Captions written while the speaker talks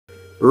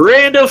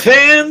Rando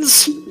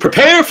fans,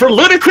 prepare for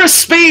ludicrous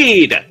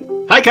speed!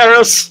 Hi,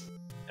 Kairos.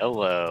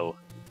 Hello.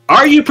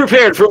 Are you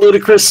prepared for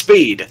ludicrous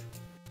speed?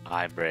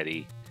 I'm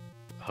ready.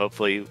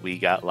 Hopefully we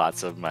got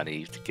lots of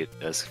money to get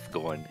us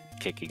going,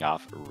 kicking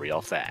off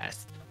real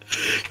fast.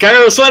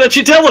 Kairos, why don't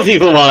you tell the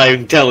people why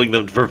I'm telling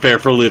them to prepare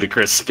for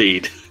ludicrous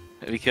speed?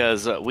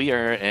 Because we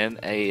are in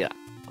I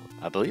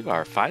believe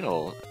our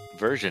final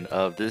version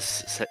of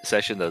this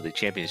session of the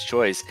Champion's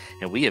Choice,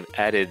 and we have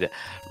added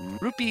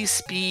Rupee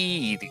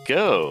Speed.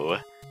 Go!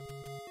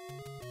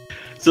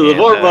 So the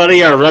more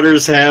money our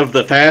runners have,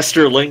 the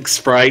faster Link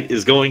sprite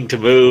is going to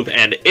move,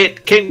 and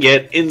it can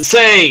get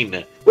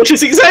insane! Which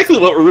is exactly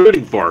what we're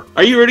rooting for.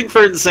 Are you rooting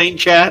for insane,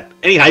 chat?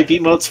 Any hype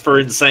emotes for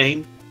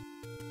insane?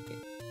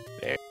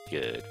 Very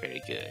good,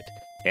 very good.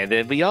 And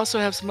then we also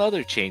have some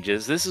other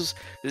changes. This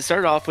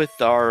started off with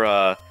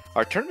our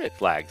tournament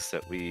flags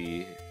that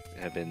we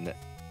have been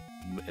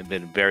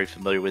very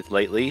familiar with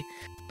lately,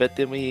 but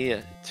then we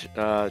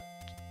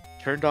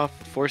turned off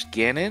Force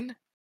Gannon,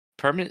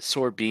 permanent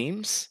sword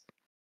beams,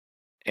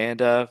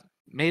 and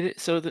made it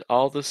so that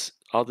all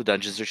the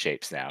dungeons are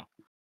shapes now.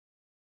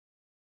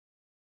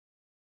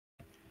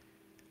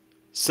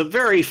 Some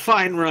very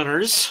fine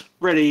runners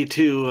ready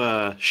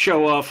to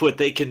show off what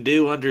they can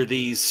do under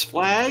these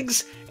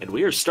flags, and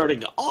we are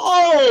starting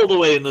all the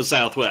way in the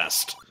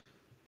southwest.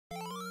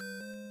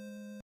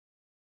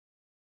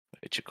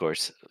 Which, of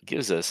course,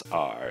 gives us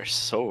our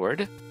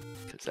sword,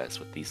 because that's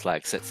what these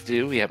flag sets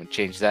do. We haven't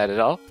changed that at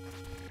all.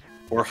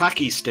 Or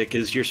hockey stick,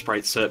 as your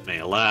sprite set may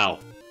allow.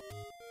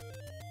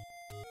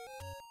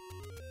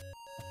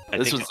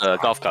 This was a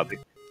golf club.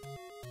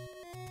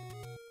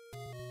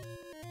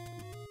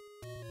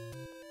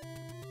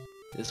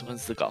 This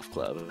one's the golf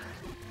club.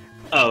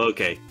 Oh,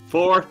 okay.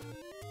 4.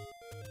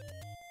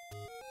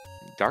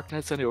 Dark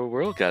Knights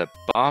Underworld got a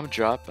bomb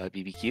drop by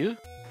BBQ.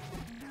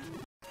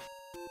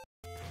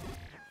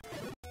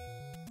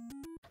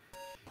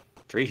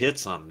 Three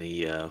hits on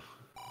the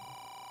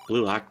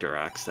blue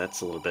Octorox.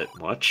 That's a little bit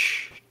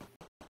much.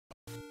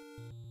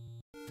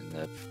 And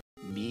the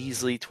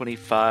measly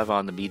 25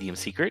 on the medium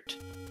secret.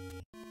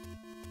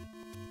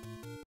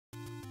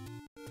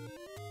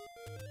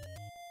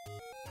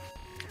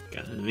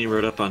 Got an enemy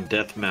rode up on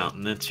Death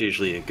Mountain. That's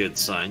usually a good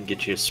sign.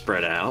 Get you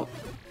spread out.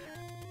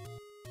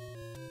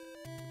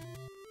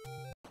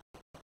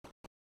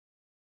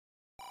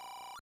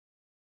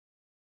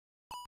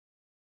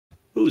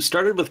 Ooh,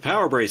 started with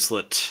Power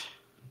Bracelet.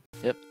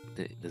 Yep,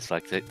 this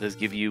like that does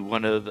give you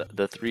one of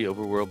the 3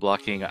 overworld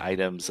blocking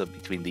items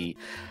between the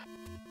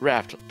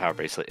Raft, Power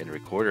Bracelet, and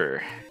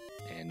Recorder.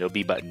 And no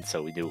B button,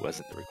 so we knew it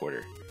wasn't the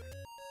Recorder.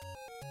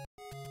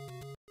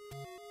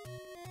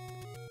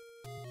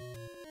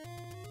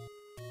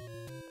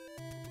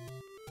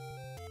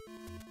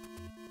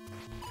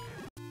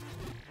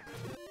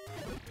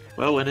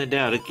 Well, when in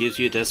doubt, it gives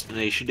you a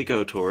destination to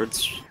go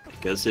towards.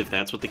 Because if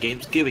that's what the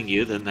game's giving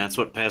you, then that's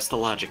what passed the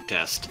logic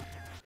test.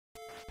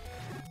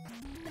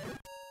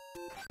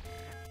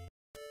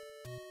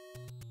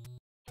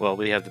 Well,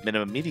 we have the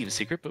minimum medium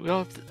secret, but we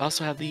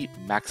also have the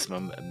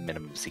maximum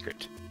minimum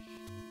secret.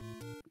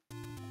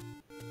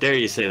 Dare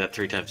you say that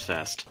 3 times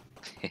fast.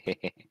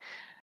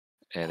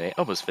 And a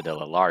almost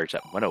vanilla large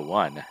at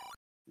 101.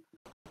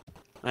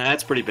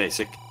 That's pretty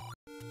basic.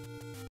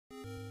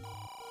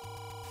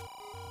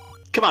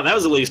 Come on, that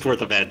was at least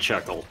worth a bad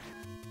chuckle.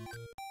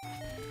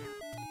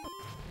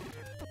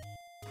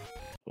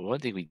 One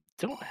thing we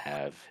don't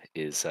have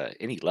is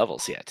any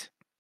levels yet.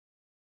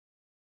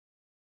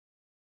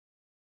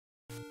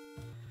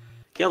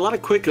 Yeah, a lot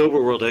of quick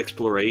overworld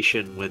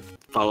exploration with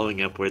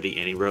following up where the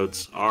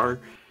any-roads are.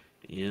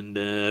 And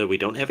we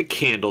don't have a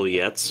candle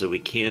yet, so we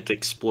can't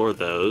explore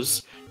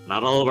those.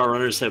 Not all of our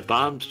runners have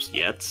bombs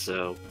yet,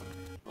 so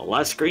a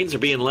lot of screens are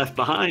being left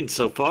behind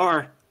so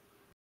far.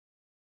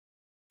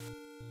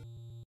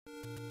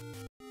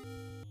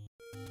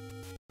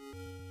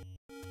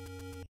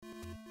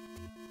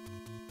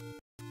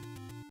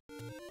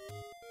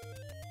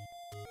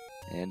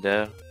 And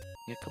a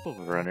couple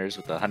of runners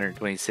with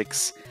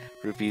 126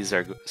 rupees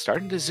are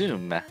starting to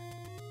zoom.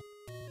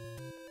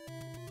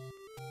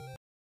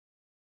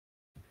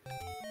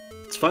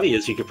 What's funny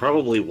is you could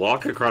probably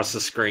walk across the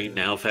screen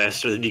now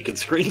faster than you can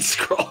screen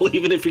scroll,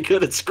 even if you're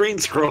good at screen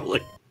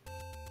scrolling.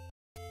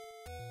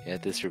 Yeah,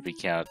 at this rupee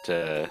count,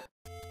 it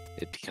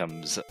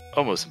becomes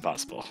almost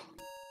impossible.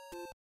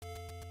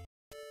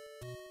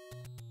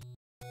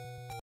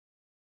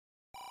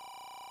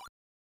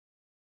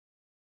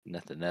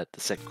 Nothing at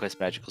the second quest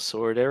magical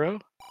sword arrow.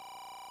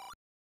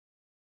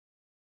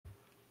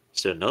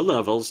 So no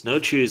levels, no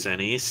choose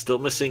any, still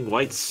missing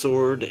white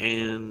sword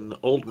and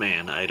old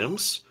man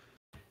items.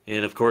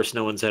 And of course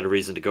no one's had a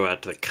reason to go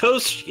out to the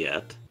coast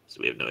yet, so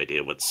we have no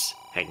idea what's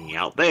hanging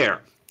out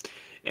there.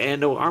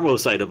 And no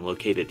Armos item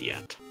located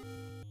yet.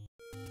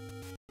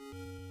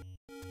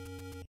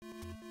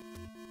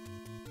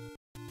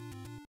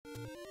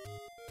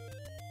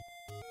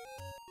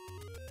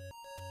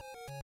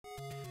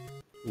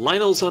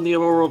 Lionel's on the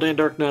overworld and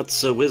Darknuts,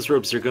 so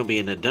Wizrobes are going to be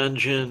in a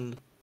dungeon.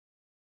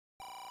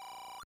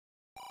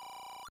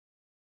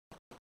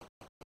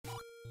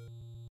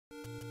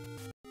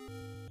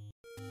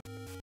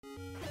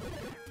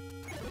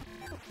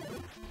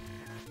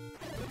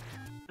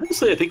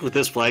 Honestly, I think with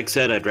this flag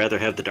set, I'd rather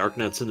have the Dark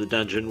Nuts in the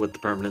dungeon with the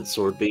permanent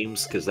sword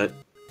beams, because that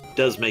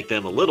does make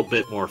them a little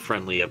bit more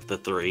friendly of the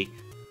three.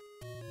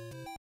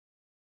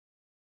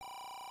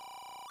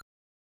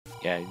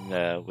 Yeah,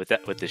 and, with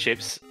the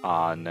shapes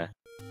on,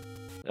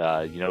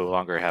 you no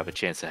longer have a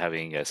chance of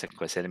having second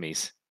quest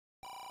enemies.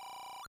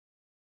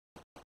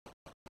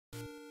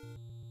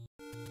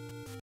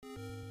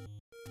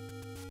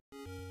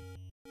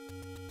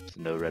 So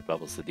no red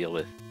bubbles to deal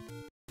with.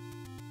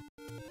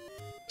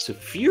 So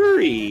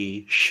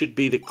Fury should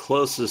be the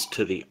closest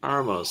to the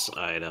Armos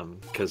item,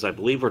 because I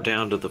believe we're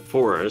down to the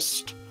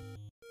forest.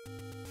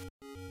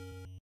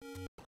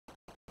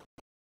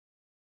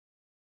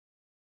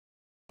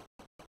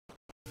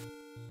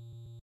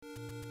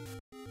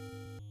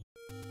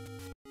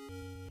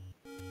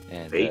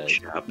 And Bait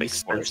shop,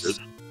 East expensive.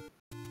 Forest.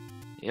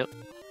 Yep.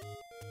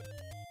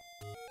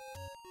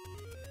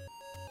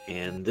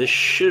 And this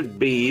should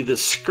be the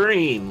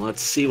screen.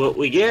 Let's see what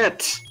we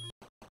get.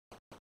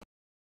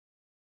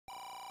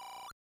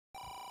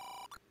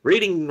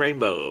 Reading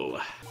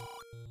Rainbow.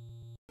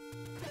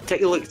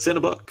 Take a look, it's in a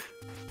book.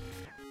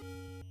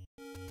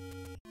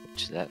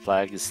 Which that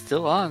flag is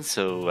still on,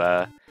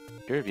 so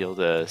you'll be able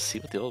to see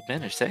what the old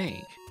men are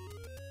saying.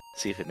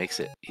 See if it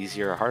makes it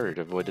easier or harder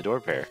to avoid the door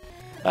pair.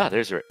 Ah,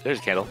 there's a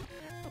candle.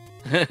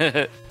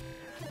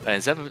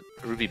 And 7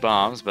 ruby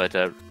bombs, but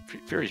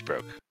Fury's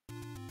broke.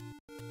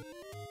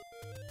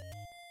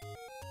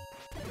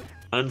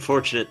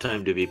 Unfortunate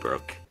time to be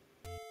broke.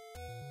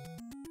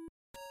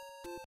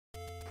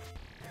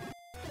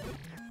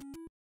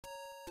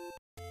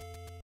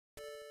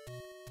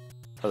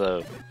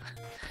 Although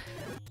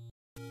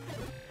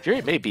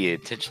Fury may be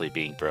intentionally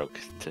being broke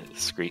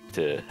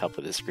to help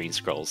with his screen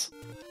scrolls.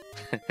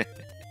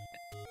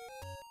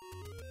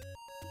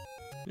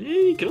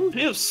 You can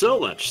only have so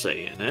much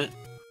say in it.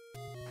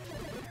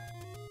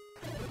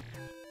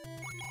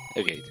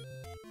 Okay,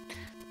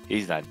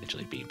 he's not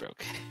intentionally being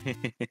broke.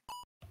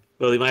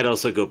 Well, he might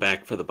also go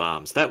back for the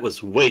bombs. That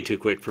was way too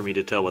quick for me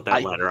to tell what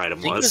that ladder item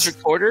I think was. it was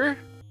recorder,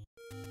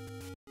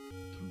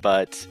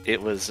 but it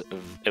was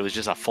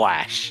just a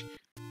flash.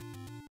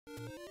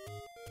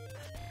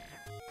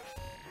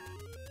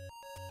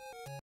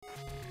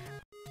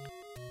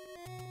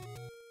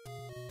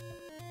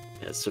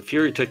 Yeah, so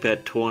Fury took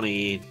that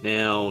 20.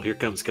 Now, here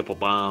comes a couple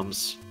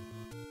bombs.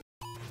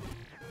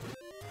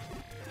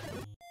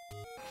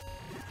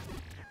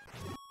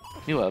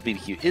 Meanwhile,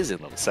 BBQ is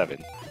in level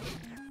 7.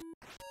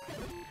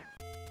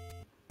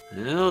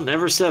 Well,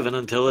 never 7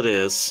 until it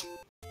is.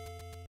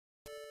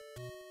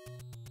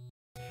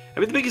 I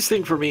mean, the biggest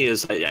thing for me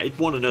is I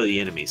want to know the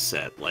enemy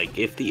set. Like,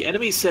 if the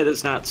enemy set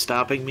is not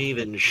stopping me,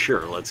 then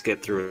sure, let's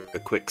get through a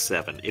quick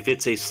 7. If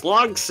it's a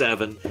slog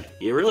 7,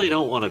 you really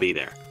don't want to be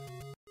there.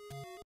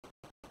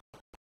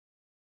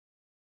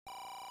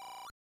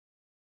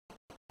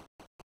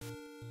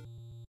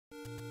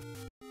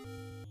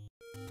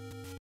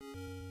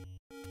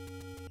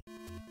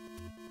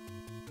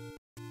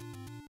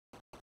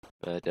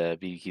 But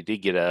BBQ did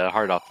get a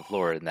heart off the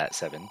floor in that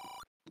 7.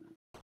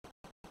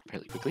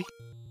 Fairly quickly.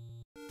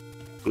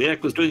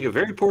 Gliak was doing a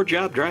very poor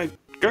job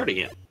guarding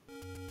it.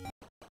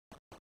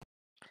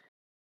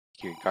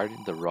 You're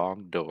guarding the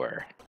wrong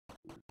door.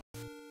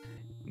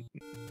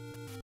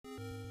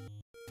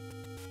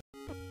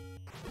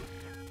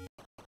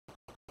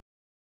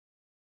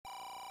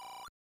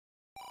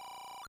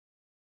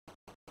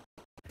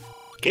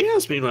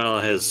 Chaos,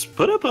 meanwhile, has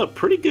put up a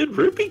pretty good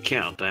rupee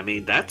count. I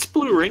mean, that's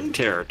blue ring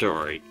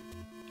territory.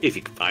 If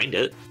you can find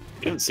it.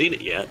 You haven't seen it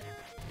yet.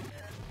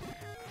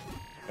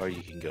 Or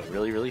you can go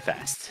really, really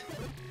fast.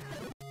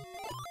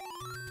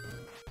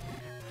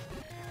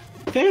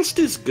 Fast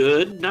is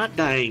good. Not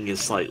dying is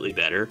slightly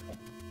better.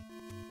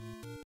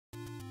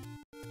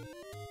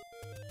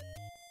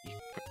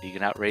 You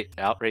can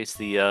outrace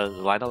the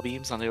Lionel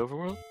beams on the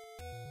overworld.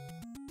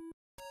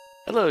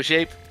 Hello,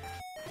 Shape.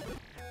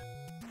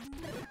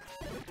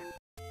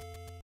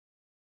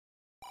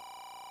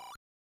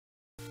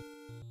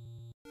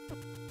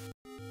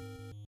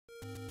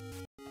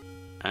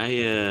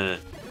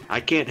 I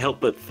can't help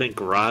but think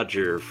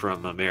Roger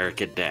from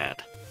American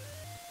Dad.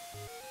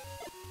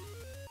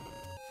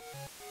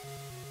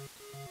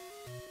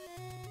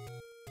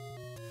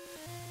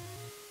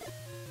 I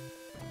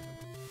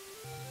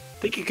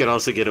think you could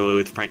also get away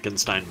with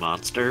Frankenstein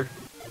Monster.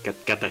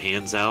 Got the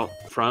hands out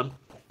front.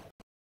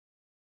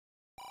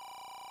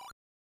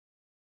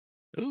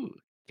 Ooh,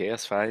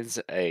 Chaos finds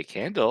a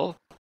candle.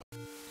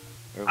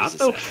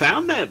 Opno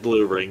found that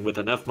blue ring with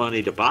enough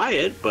money to buy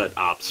it, but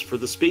opts for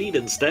the speed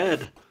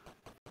instead.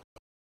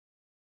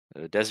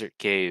 The desert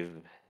cave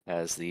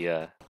has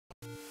the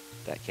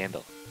that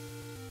candle.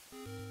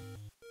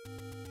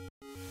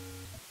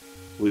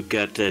 We've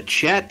got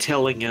chat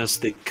telling us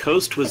that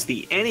Coast was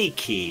the any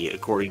key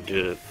according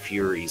to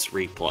Fury's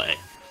replay.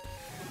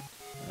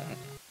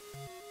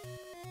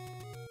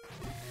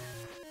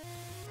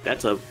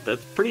 That's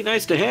pretty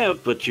nice to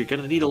have, but you're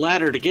gonna need a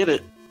ladder to get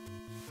it.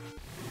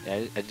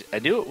 I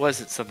knew it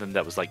wasn't something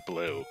that was like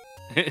blue.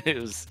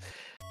 It was,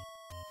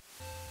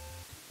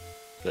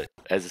 but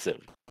as I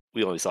said,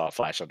 we only saw a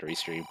flash on the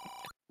restream.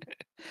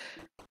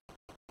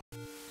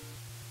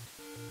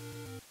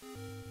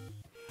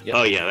 Yep.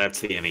 Oh yeah,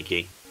 that's the any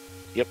key.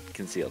 Yep,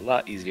 can see a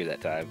lot easier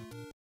that time.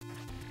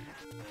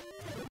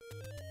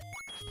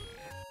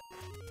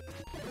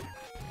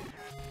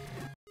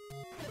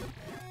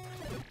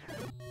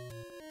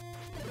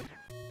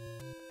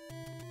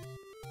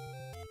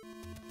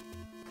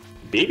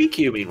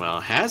 BBQ, meanwhile,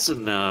 has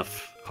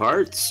enough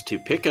hearts to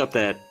pick up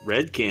that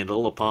red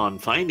candle upon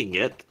finding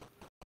it.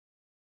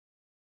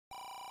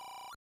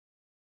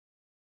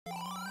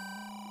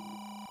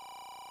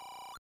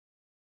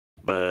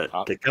 But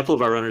a couple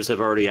of our runners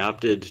have already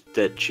opted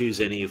that choose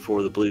any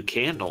for the blue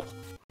candle.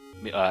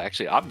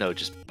 Actually, Opno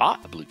just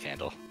bought a blue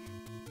candle.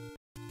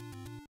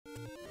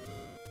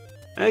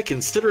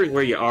 Considering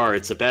where you are,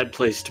 it's a bad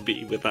place to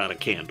be without a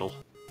candle.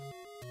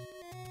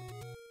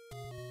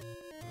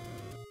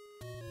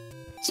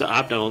 So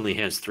Opno only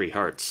has 3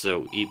 hearts,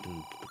 so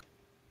even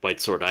white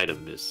sword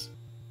item is...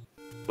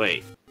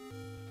 Wait.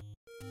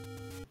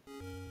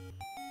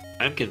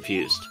 I'm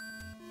confused.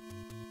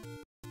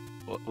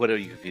 What are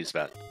you confused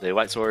about? The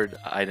white sword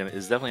item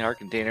is definitely a heart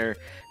container.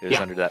 It was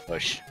under that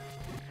bush.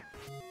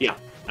 Yeah,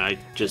 I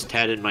just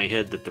had in my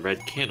head that the red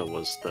candle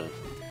was the...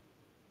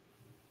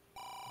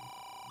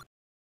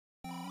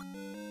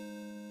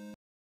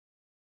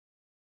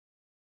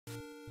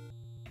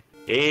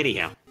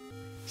 Anyhow.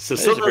 So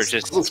There's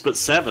still levels but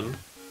 7.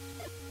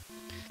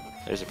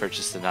 There's a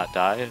purchase to not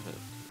die.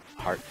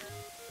 A heart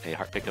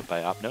pickup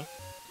by Opno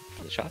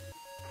for the shop.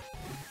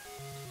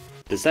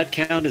 Does that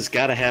count as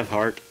gotta have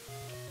heart?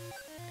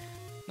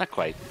 Not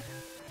quite.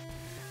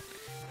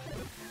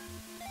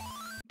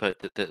 But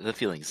the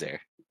feeling's there.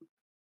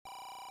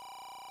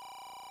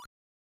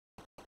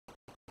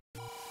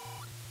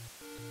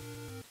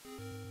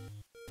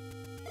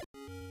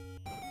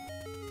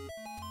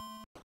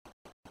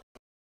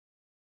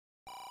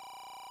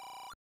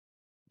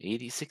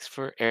 $86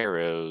 for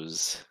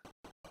arrows.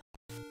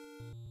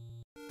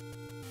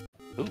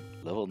 Ooh,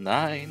 level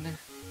 9.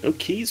 No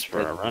keys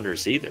for our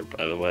runners either,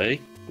 by the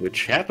way.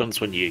 Which happens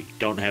when you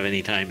don't have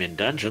any time in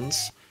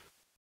dungeons.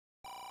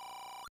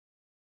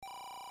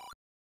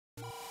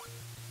 I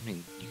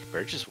mean, you can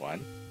purchase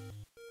one.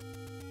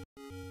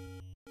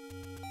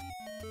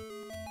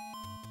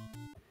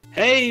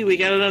 Hey, we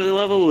got another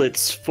level.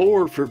 It's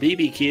 4 for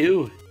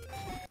BBQ.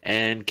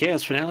 And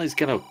Chaos Finale's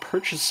gonna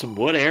purchase some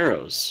wood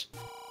arrows.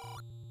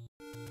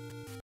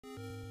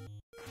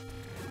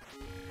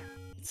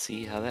 Let's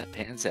see how that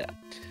pans out.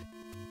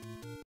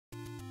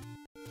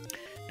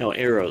 No,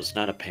 arrows,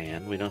 not a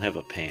pan. We don't have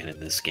a pan in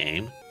this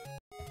game.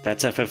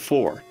 That's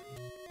FF4.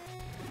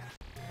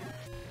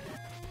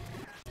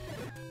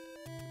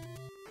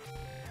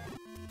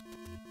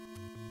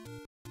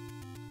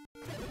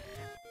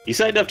 You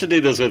signed up to do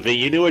this with me.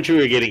 You knew what you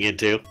were getting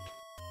into.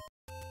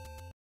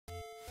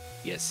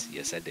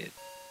 Yes, I did.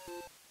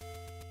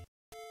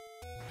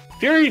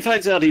 Fury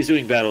finds out he's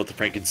doing battle with the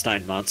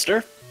Frankenstein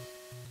monster.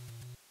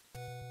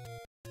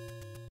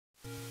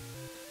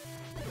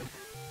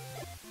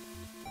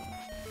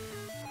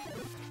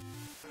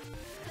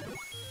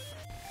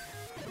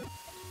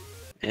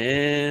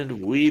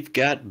 And we've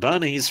got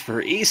bunnies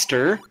for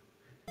Easter.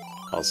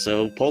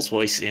 Also, Pulse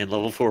Voice and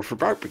level 4 for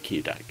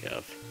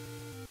barbecue.gov.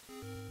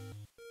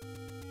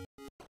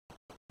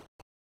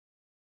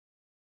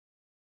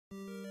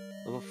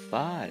 Level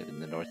 5 in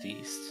the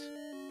northeast.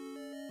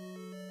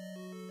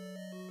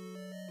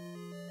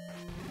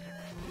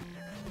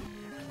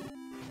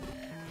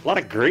 A lot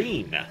of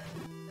green.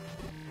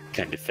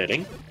 Kind of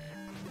fitting.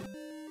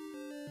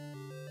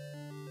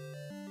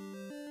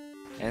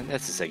 And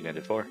that's the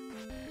segmented for.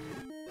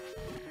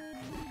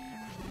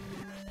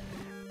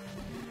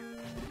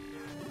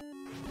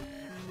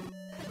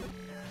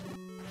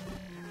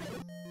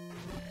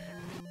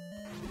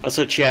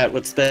 Also, chat,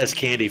 what's the best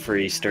candy for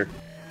Easter?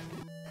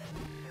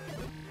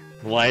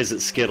 Why is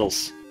it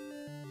Skittles?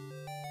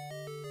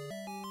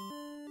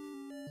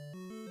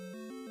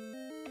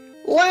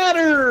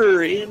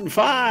 Ladder in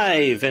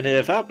 5! And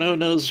if Opno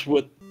knows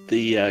what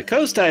the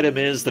coast item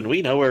is, then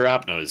we know where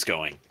Opno is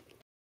going.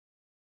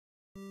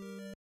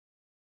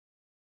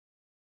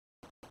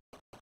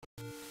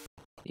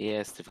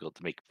 Yeah, it's difficult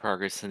to make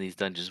progress in these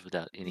dungeons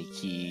without any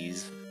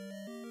keys.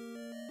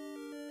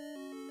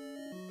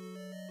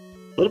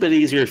 A little bit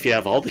easier if you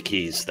have all the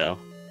keys, though.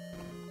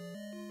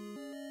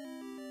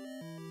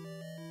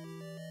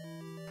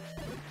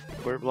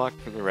 Quarter block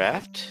for the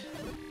raft.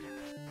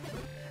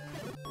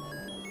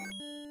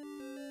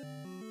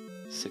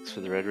 6 for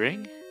the red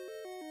ring.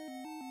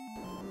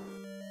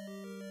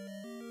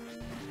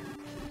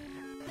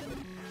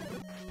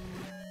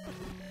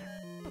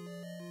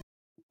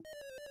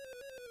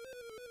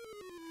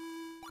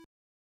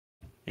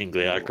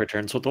 Ingliotic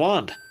returns with the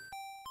wand.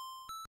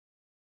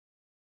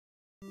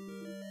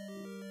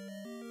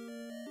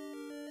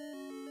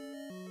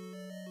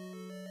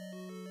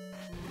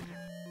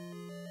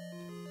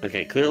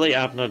 Okay, clearly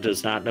Opno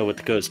does not know what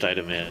the ghost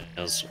item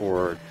is,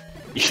 or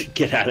you should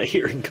get out of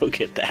here and go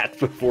get that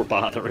before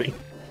bothering.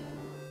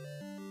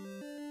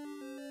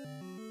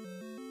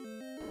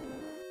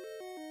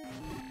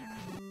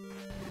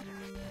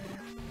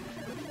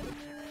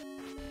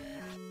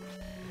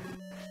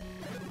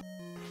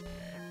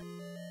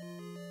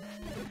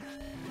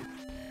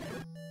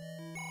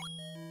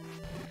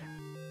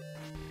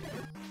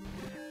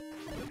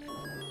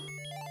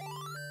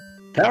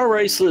 Power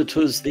bracelet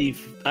was the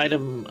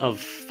item of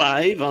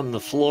 5 on the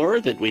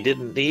floor that we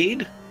didn't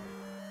need,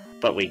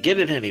 but we get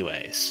it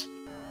anyways.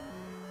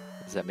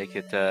 Does that make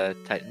it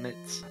Titan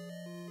mitts?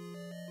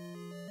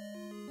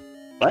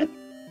 What?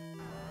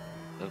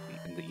 Oh,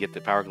 you get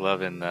the power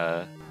glove and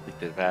Link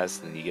to the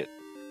Past, and you get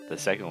the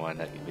second one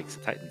that makes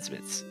the Titan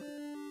mitts.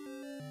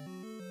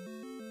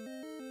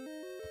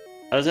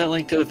 How does that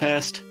link to the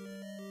past?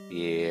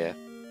 Yeah.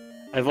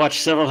 I've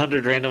watched several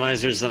hundred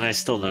randomizers and I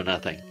still know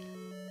nothing.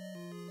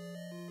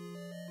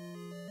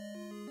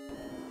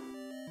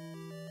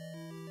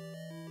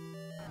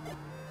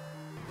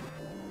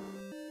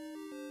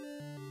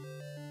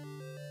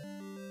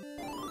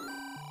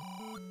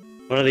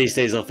 One of these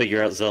days I'll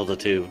figure out Zelda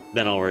 2,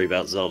 then I'll worry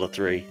about Zelda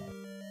 3.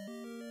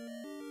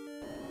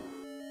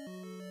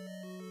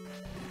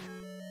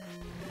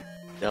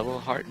 Double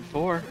Heart and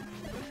 4.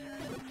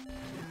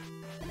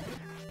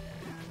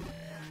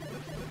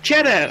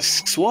 Chat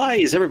asks, why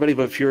is everybody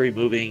but Fury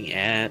moving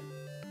at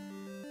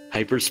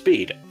hyper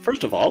speed?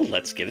 First of all,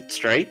 let's get it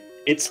straight.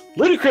 It's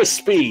ludicrous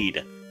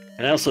speed!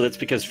 And also that's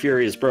because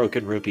Fury is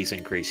broken, rupees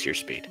increase your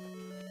speed.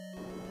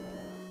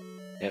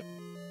 Yep.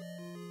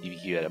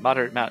 You at a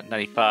moderate amount,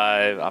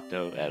 95.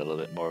 Opno at a little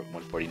bit more,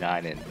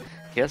 149. And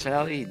Chaos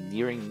Finale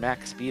nearing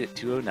max speed at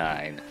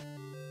 209.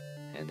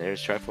 And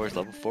there's Triforce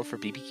level 4 for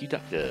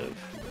BBQ.gov.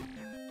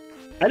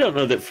 I don't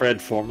know that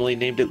Fred formally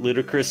named it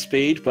ludicrous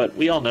speed, but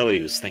we all know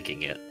he was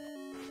thinking it.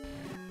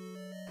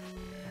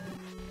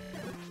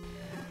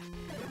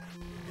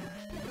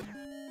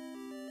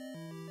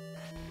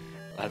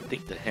 I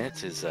think the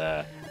hint is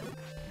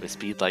with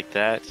speed like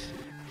that.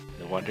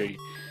 No wonder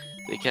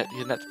they kept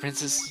hitting at the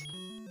princess.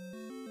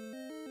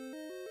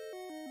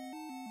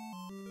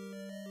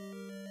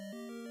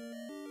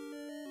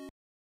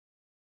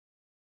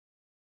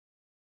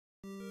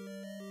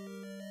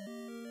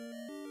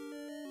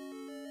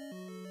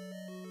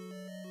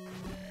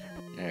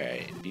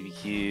 Alright,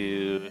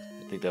 BBQ.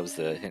 I think that was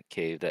the hint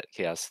cave that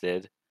Chaos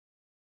did.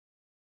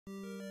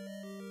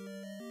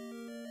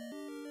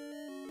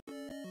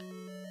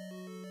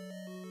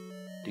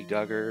 Dig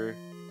Dogger.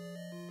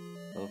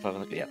 Level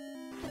 500, yeah.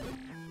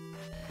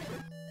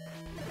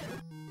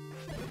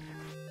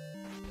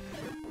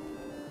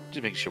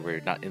 Just making sure we're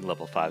not in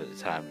level 5 at the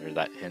time or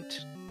that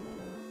hint.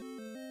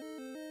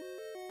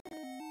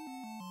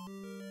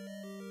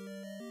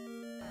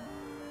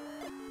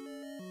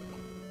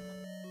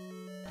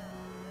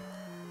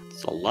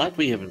 It's a lot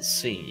we haven't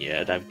seen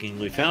yet.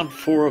 We found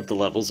 4 of the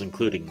levels,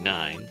 including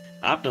 9.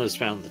 Opno has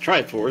found the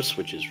Triforce,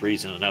 which is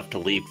reason enough to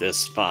leave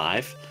this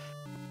 5.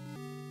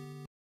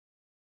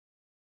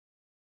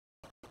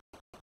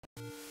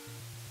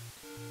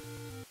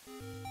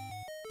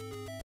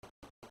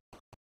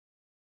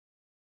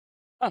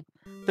 Oh,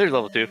 there's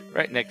level 2,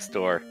 right next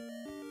door.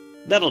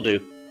 That'll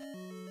do.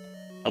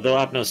 Although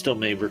Opno still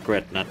may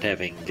regret not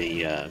having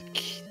the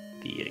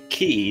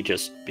key,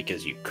 just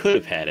because you could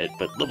have had it,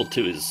 but level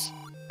 2 is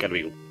gotta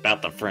be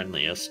about the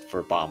friendliest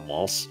for bomb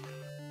walls.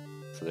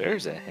 So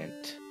there's a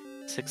hint.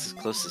 6 is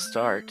close to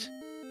start.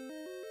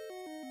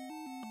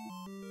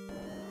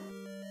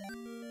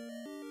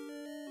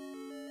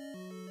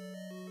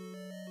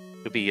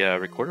 Could be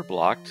recorder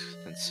blocked,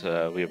 since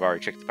we have already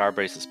checked the power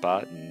bracelet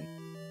spot and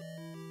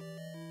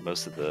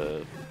most of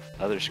the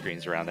other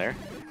screens around there.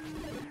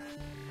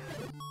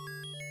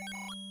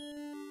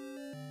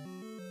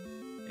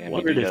 I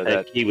wondered if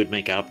that key would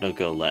make Opno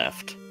go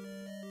left.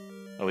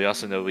 Oh, we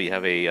also know we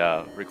have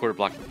a recorder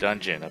block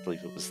dungeon. I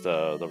believe it was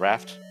the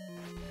raft.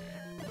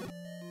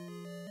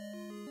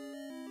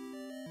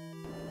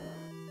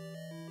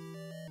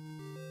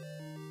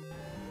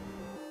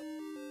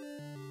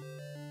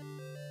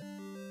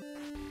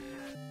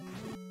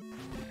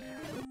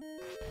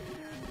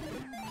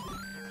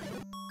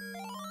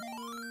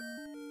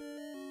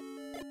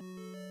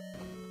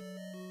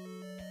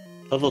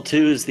 Level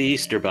 2 is the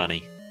Easter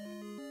Bunny.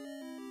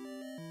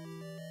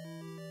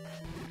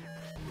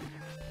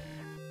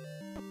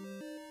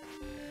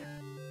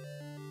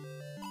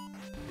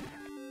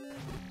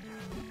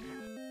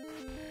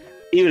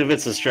 Even if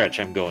it's a stretch,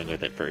 I'm going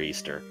with it for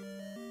Easter.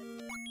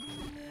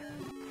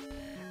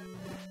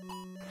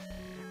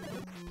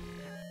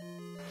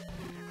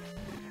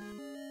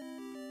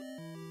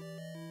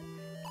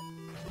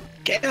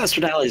 Chaos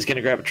Finale is going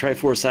to grab a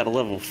Triforce out of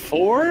level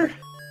 4.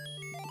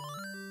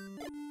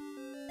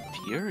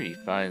 Fury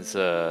finds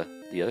the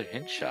other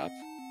hint shop.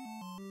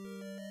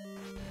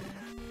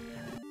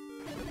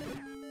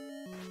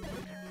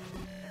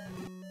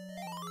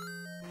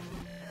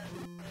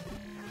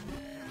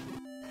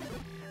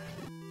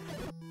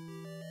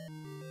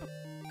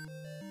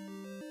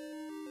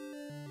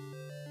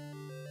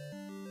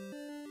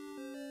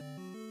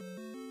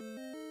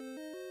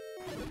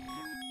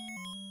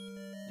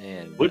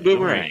 And Wood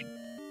Boomerang.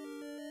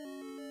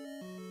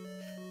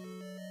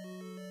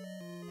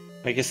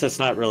 I guess that's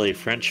not really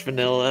French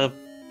vanilla.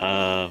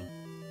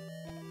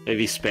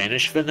 Maybe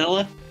Spanish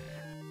vanilla?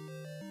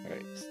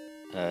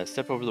 Alright.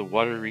 Step over the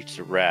water to reach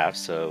the raft,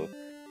 so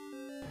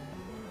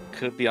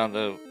could be on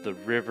the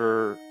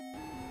river,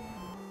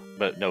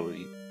 but no,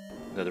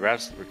 No, the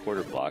rabbit's the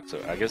recorder block,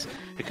 so I guess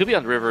it could be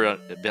on the river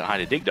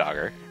behind a dig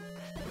dogger.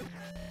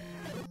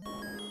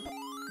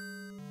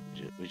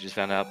 We just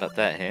found out about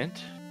that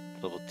hint.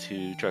 Level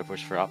 2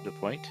 Triforce for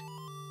OpnoPoint.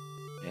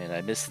 And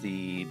I missed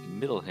the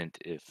middle hint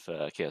if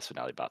Chaos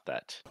Finale bought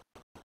that.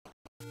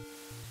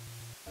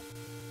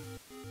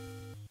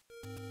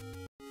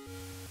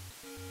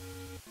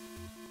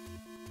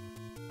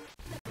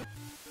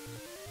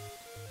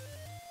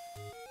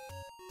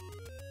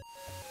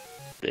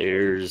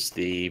 There's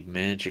the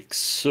magic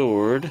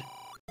sword.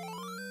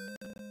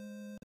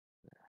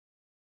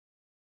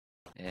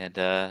 And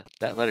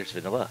that letter's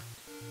vanilla.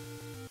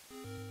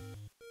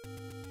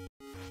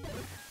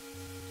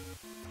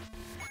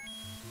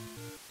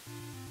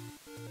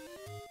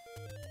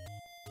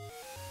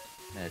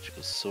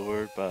 Magical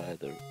sword by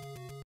the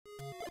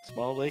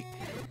small lake.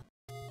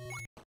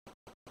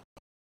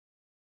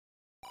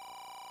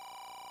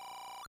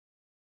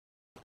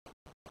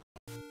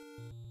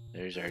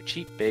 There's our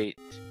cheap bait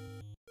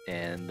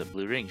and the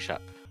blue ring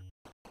shop.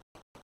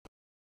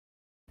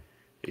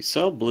 We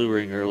saw blue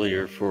ring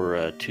earlier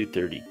for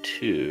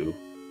 232.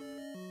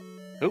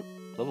 Oh,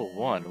 level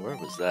 1. Where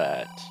was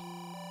that?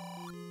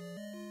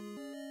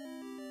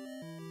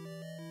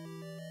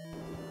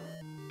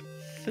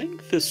 I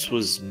think this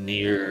was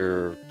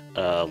near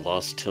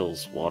Lost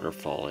Hills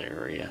waterfall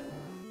area.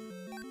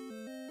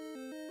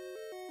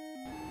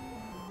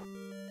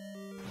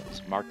 I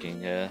was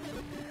marking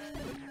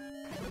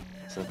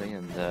something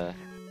and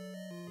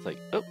it's like,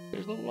 oh,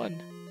 there's level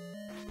 1.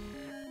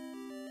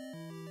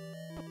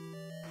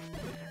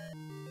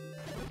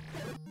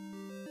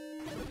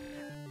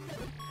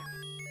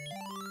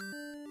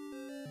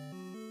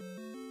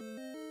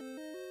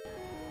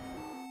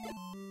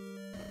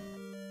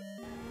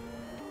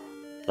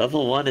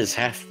 Level 1 is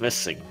half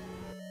missing.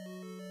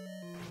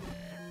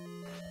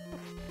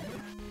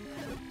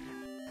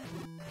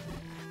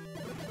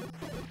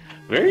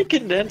 Very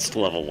condensed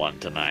level 1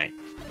 tonight.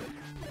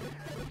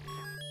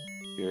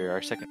 You're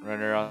our second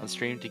runner on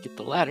stream to get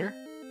the ladder.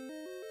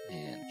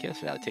 And Chaos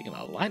Finale taking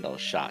a Lionel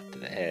shot to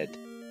the head.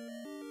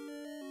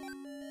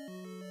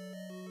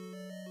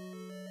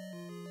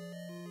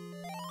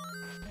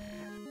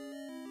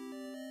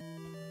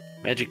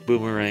 Magic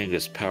Boomerang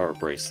is Power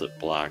Bracelet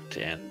blocked,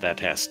 and that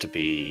has to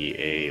be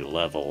a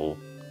level.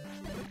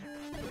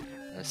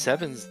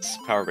 7's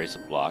Power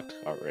Bracelet blocked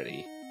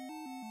already.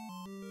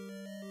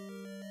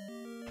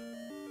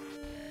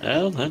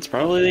 Well, that's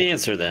probably the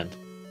answer then.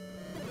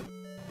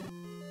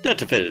 Not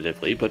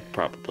definitively, but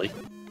probably.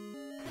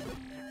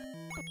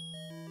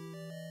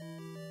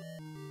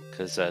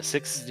 Because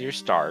 6 is your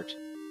start.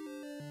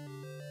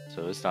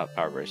 So it's not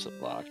Power Bracelet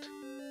blocked.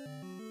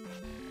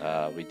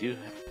 We do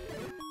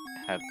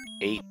have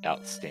 8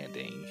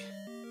 outstanding.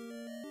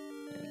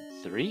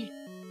 And 3?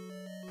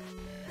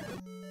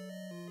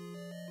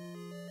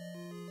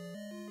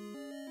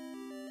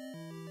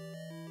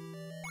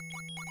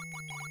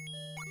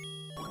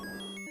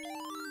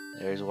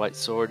 There's a white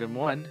sword in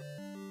 1.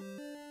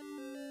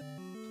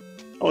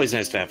 Always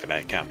nice to have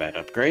that combat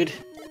upgrade.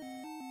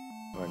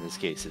 Or in this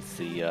case, it's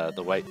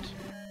the white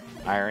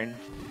iron.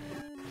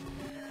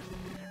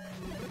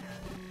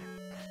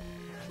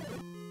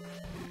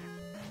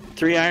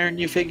 Three iron,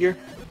 you figure?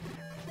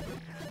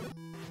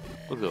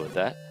 We'll go with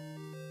that.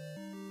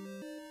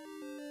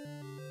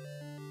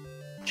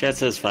 Chat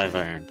says 5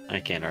 iron. I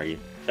can't argue.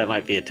 That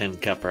might be a Tin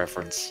Cup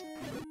reference.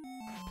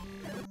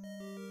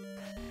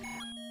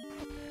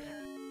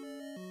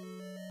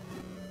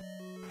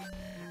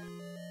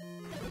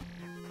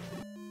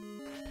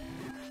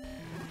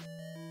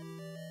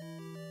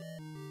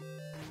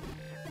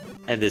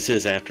 And this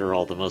is, after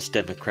all, the most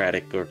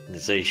democratic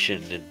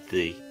organization in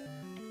the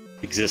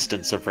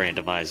existence of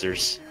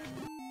randomizers.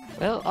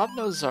 Well,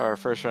 Opno's our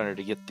first runner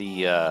to get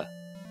the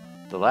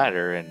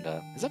ladder, and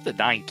he's up to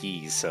 9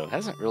 keys, so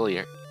hasn't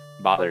really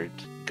bothered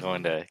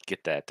going to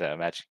get that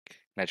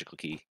magical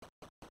key.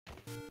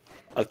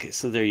 Okay,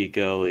 so there you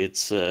go.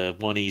 It's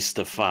 1 east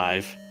of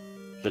 5.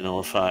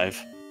 Vanilla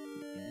 5.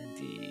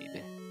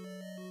 Indeed.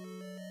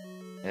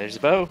 There's a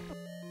bow.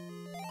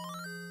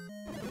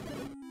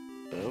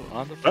 Bow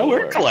on the floor. Oh,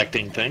 we're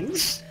collecting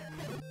things.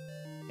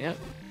 Yep.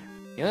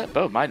 Yeah, that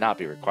bow might not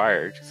be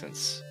required,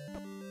 since...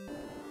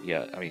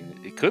 Yeah, I mean,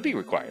 it could be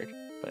required,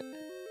 but...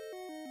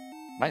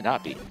 might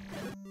not be.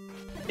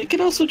 It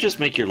can also just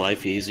make your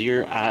life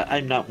easier.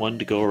 I'm not one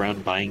to go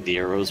around buying the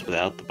arrows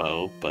without the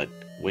bow, but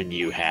when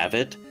you have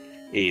it,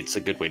 it's a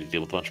good way to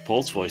deal with a bunch of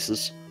pulse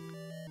voices.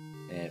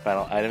 And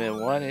final item in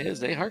 1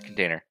 is a heart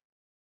container.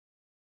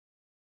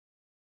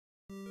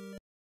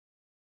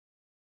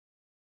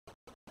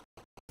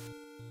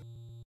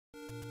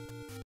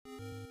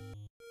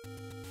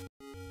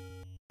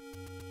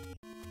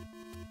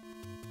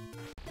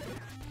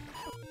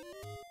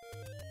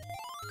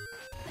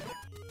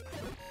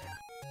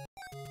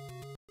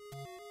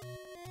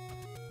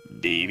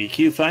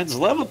 BBQ finds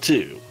level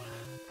 2.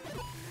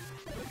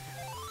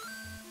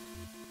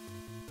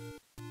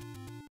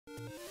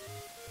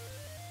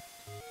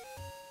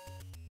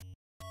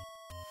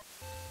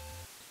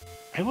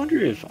 I wonder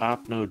if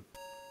Opno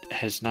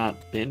has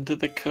not been to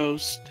the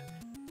coast,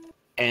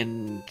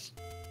 and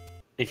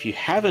if you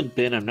haven't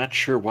been, I'm not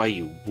sure why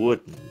you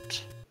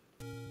wouldn't.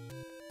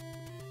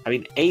 I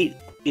mean, 8,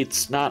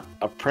 it's not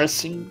a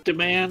pressing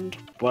demand,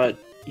 but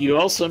you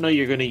also know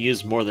you're going to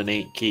use more than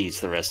 8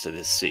 keys the rest of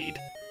this seed,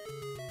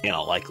 in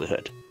all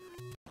likelihood.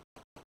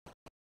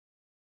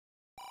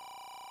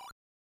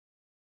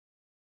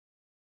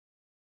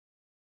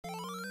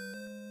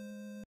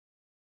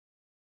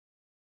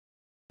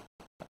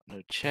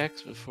 No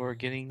checks before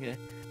getting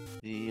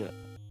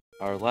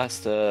our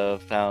last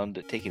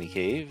found taking a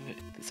cave.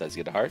 Decides to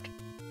get a heart.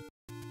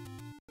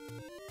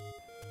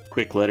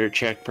 Quick letter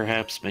check,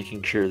 perhaps,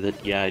 making sure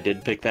that, yeah, I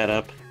did pick that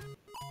up.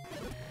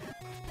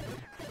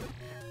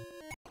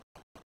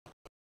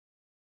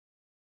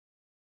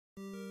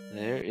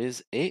 There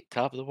is 8,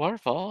 top of the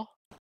waterfall.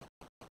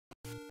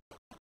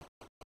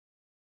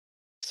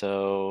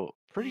 So,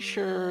 pretty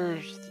sure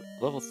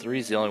level 3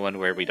 is the only one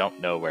where we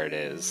don't know where it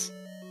is.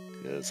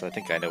 Because I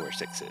think I know where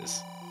 6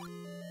 is.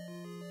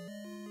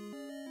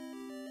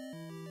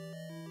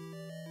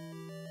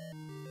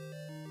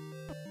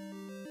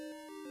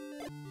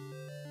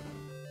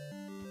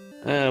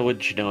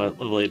 Wouldn't you know it?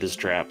 Level 8 is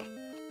trap.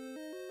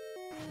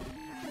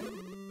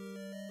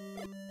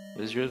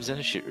 Wizard room's in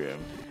a shoot room.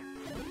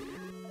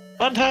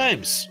 Fun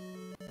times!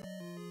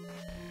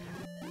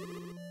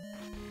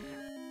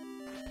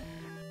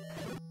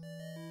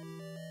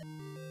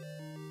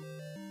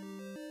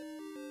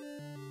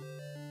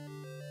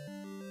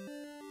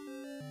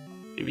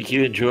 If you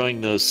keep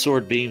enjoying those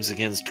sword beams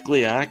against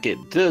Gleeok,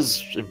 it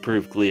does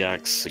improve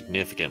Gleeok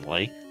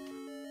significantly.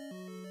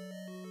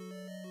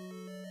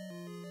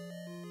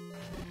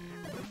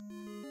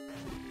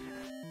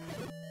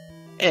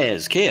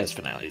 As Chaos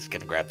Finale is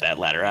gonna grab that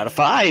ladder out of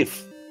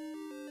 5!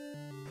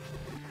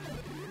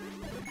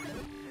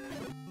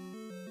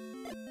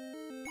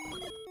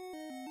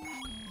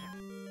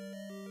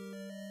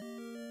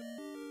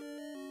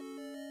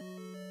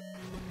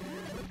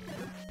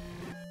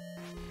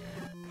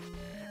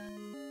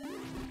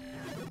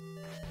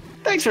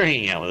 Thanks for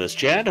hanging out with us,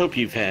 Chad. Hope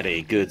you've had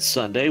a good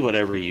Sunday,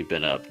 whatever you've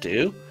been up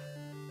to.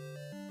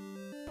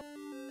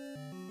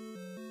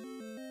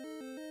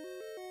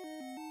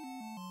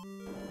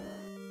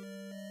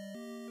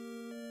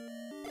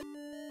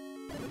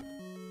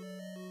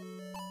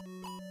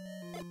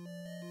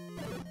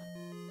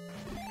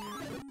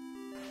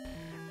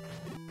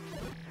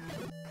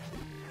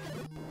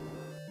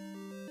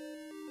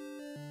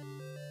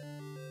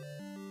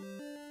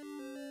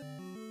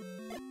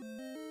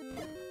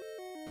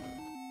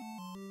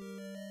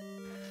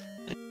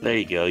 There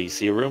you go. You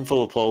see a room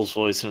full of Pole's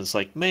voice, and it's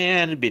like,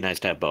 man, it'd be nice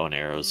to have bow and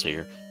arrows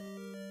here.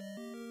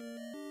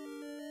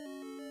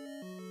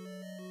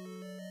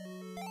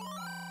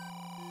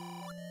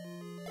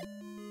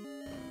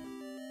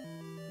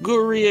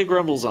 Guria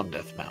grumbles on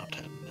Death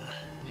Mountain.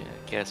 Yeah,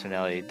 Chaos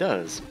Finale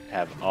does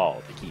have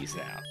all the keys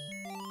now.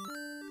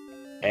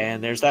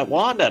 And there's that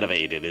wand out of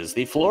 8. It is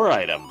the floor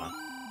item.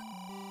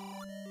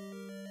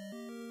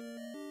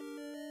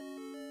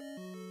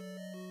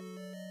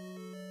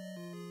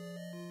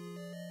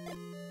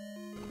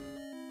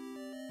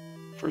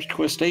 First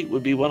quest 8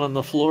 would be 1 on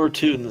the floor,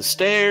 2 in the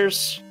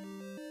stairs.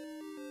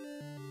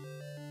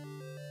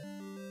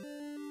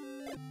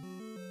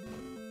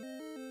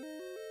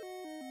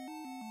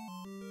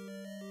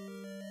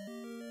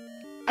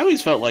 I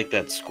always felt like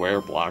that square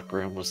block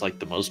room was like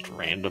the most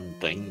random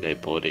thing they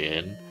put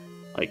in.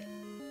 Like,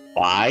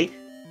 why?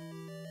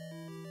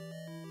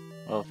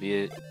 Well,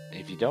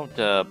 if you don't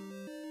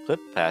clip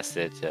past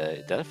it,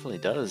 it definitely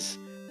does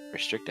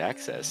restrict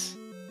access.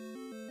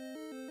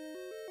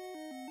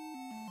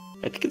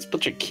 I think it's a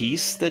bunch of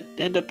keys that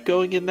end up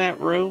going in that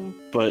room,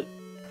 but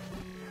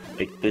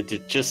like,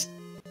 it just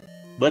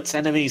lets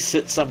enemies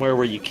sit somewhere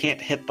where you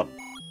can't hit them.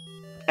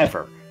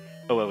 Ever.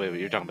 Oh wait,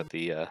 you're talking about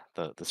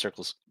the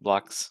circles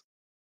blocks?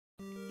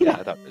 Yeah.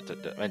 I thought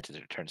it meant to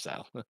the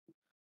turnstile.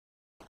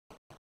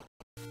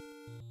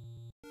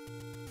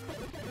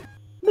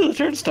 No, the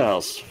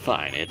turnstile's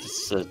fine.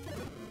 It's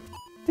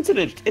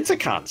a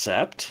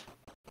concept.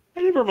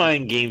 I never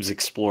mind games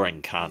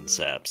exploring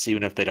concepts,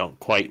 even if they don't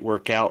quite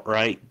work out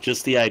right.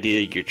 Just the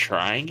idea you're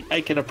trying, I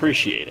can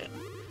appreciate it.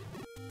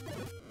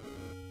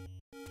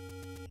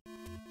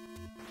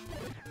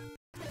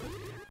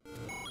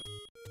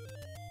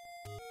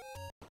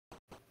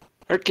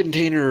 Art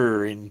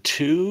container in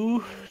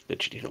 2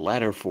 that you need a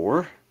ladder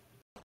for.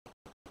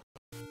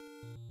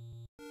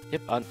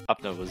 Yep,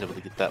 Opno was able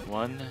to get that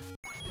one.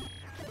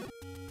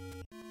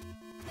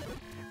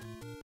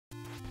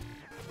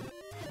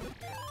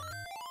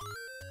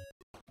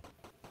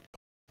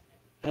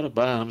 Out of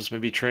bombs,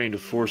 maybe trying to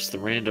force the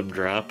random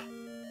drop.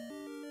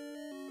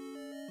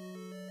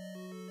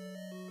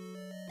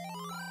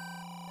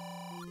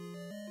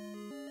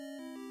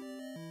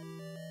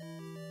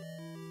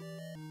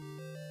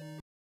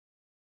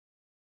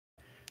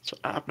 So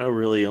Opno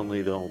really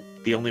only the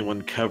only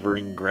one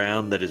covering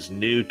ground that is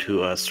new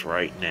to us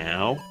right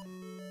now.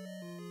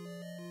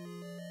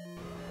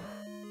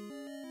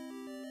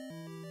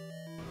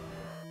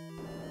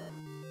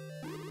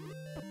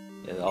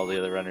 all the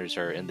other runners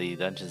are in the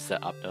dungeons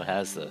that Opno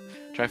has the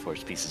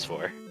Triforce pieces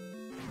for.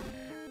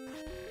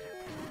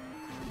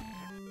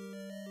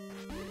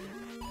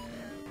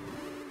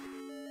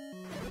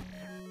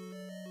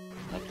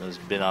 Opno's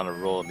been on a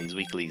roll in these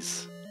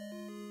weeklies.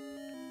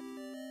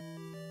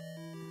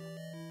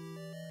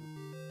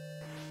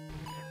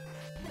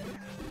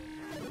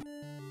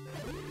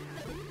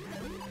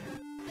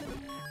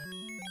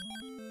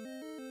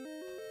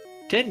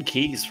 $10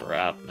 keys for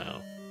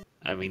Opno.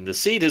 I mean, the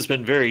seed has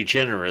been very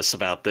generous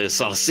about this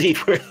on a seed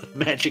where the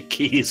magic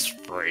key is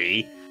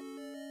free.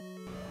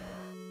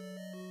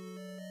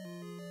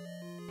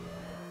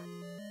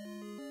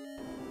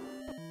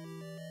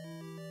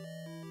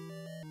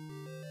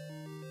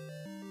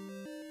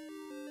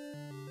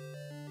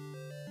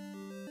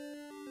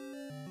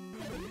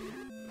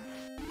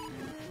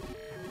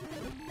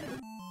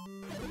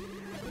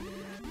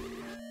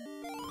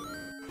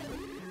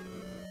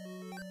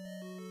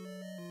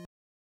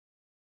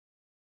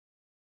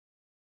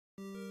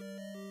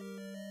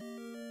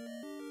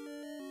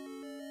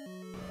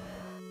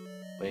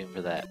 Waiting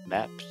for that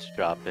map to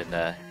drop in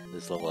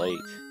this level 8.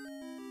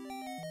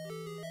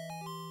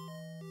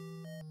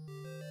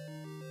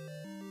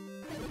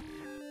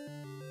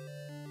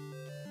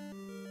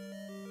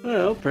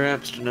 Well,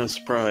 perhaps to no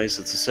surprise,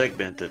 it's a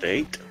segmented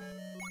 8.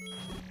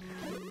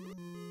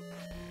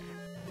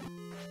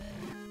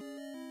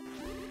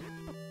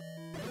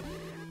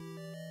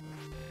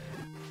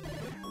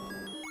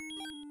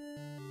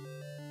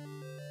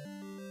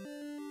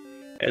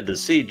 And the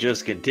seed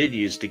just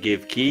continues to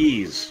give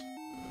keys.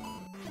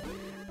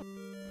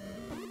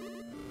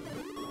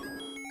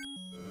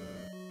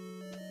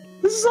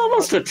 This is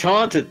almost a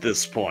taunt at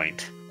this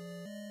point.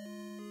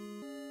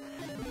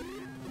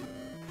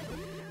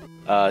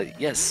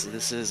 Yes,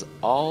 this is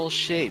all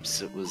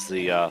shapes. It was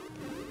the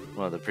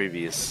one of the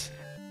previous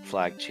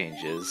flag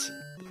changes.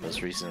 The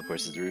most recent, of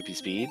course, is the rupee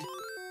speed.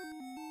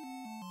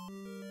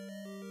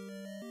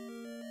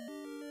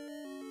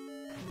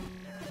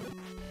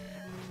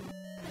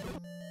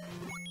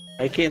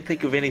 I can't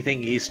think of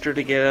anything Easter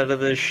to get out of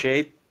this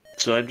shape,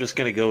 so I'm just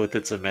gonna go with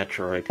it's a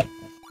Metroid.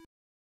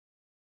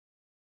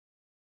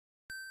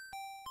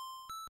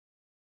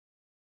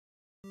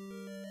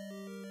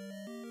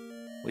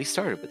 We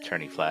started with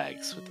turning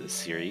flags with this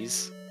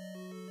series.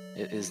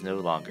 It is no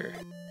longer.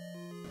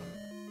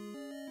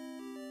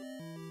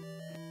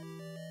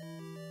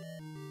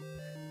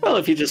 Well,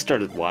 if you just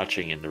started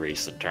watching in the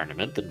recent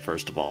tournament, then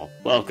first of all,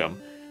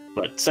 welcome.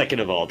 But second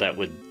of all, that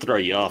would throw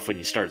you off when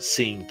you start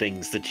seeing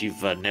things that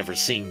you've never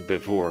seen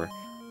before.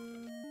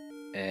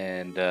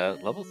 And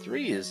level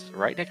 3 is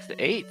right next to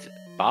 8,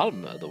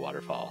 bottom of the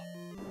waterfall.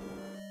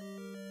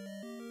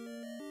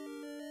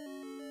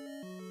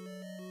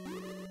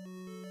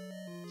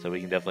 So we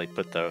can definitely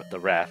put the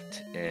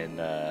raft in,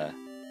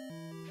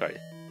 sorry,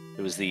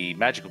 it was the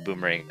magical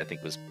boomerang I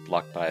think was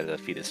blocked by the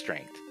feat of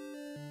strength.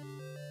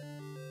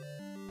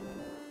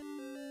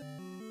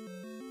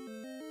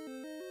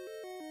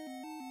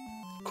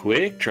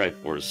 Quick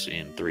Triforce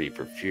in 3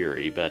 for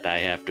Fury, but I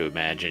have to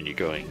imagine you're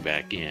going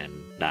back in,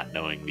 not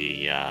knowing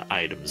the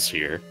items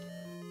here.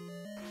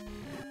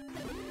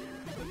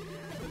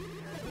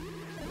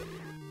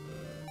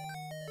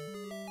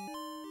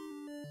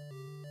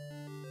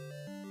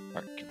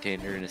 Mark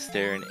container and a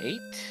stair in 8.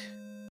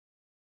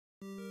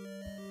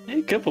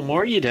 A couple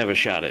more, you'd have a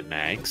shot at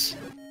Nags.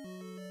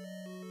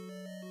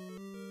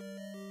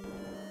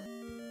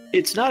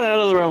 It's not out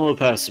of the realm of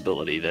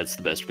possibility. That's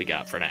the best we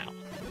got for now.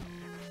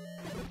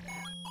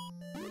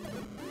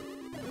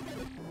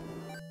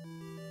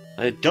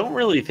 I don't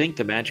really think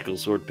the magical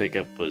sword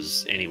pickup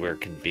was anywhere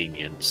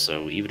convenient,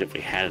 so even if we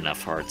had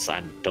enough hearts,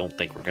 I don't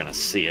think we're gonna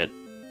see it.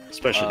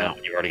 Especially now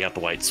when you already got the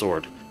white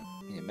sword.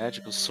 Yeah,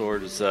 magical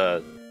sword is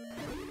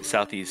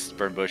southeast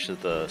burn bush of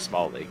the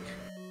small lake.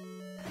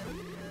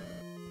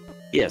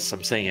 Yes,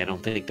 I'm saying I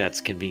don't think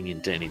that's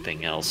convenient to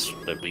anything else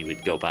that we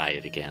would go buy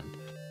it again.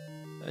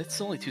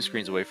 It's only 2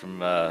 screens away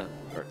from, or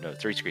no,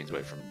 3 screens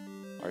away from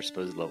our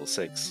supposed level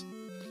 6.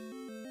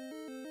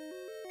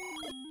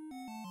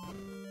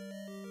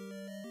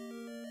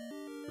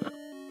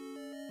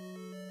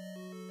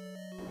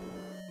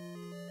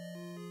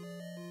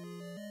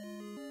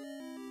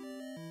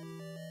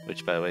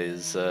 Which, by the way,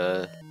 is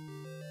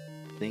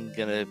thing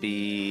gonna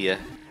be.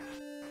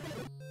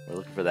 We're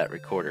looking for that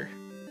recorder.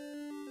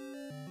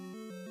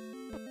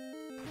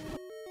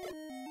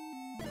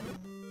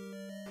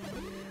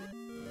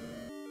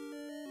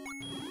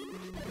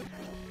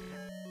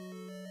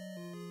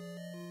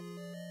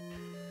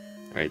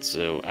 Alright,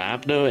 so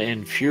Opno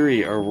and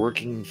Fury are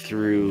working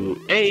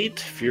through 8.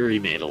 Fury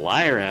made a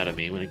liar out of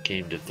me when it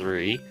came to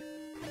 3.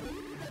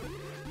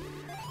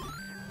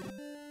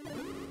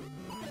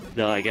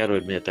 No, I gotta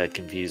admit, that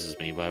confuses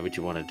me. Why would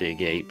you want to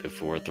dig 8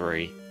 before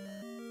 3?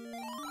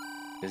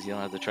 Because you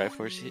don't have the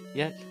Triforce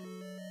yet?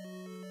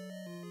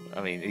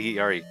 I mean, he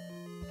already...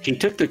 He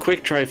took the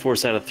quick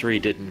Triforce out of 3,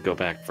 didn't go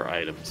back for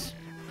items.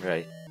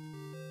 Right.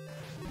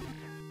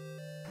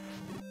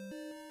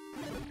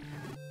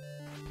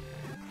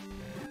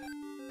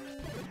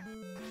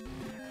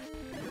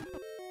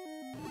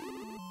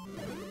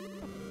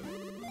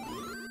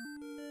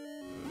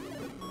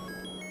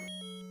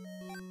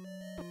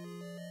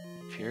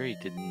 Fury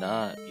did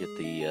not get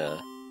the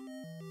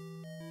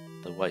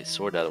white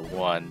sword out of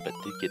 1, but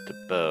did get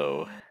the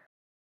bow.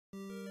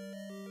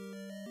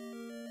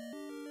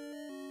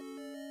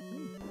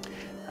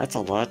 That's a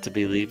lot to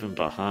be leaving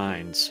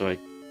behind, so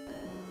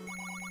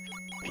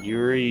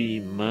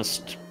Fury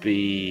must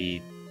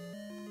be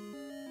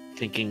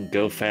thinking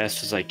go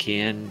fast as I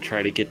can,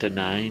 try to get to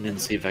 9, and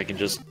see if I can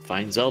just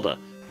find Zelda.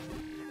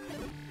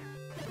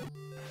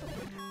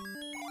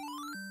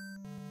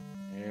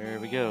 There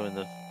we go, in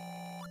the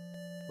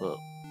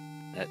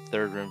that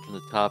third room from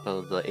the top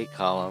of the 8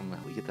 column,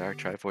 we get our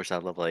Triforce out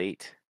of level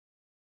 8.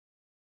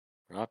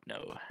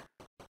 Opno.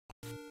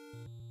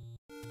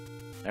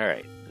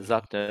 Alright,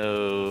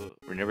 Opno,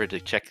 remember to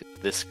check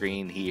this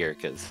screen here,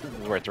 because this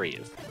is where 3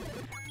 is.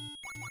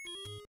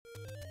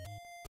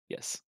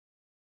 Yes.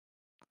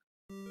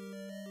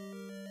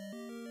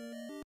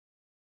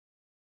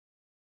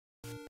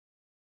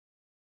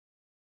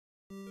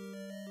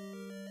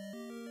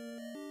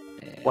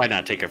 Why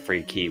not take a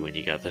free key when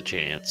you got the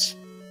chance?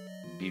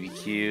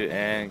 BBQ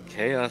and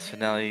Chaos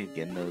Finale,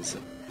 getting those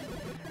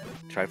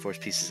Triforce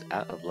pieces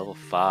out of level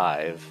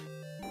 5.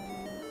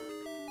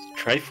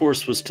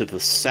 Triforce was to the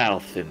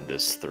south in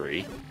this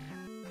 3.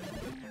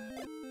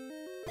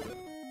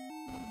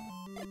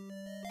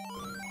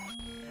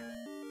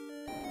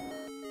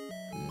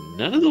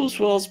 None of those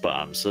walls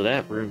bombed, so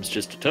that room's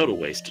just a total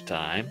waste of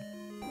time.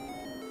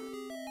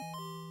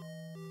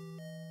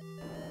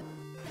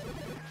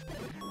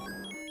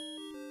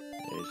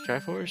 There's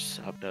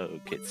Triforce.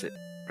 Opno gets it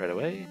right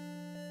away.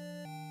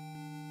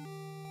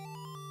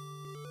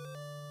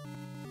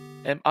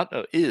 And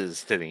Opno is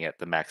sitting at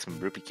the maximum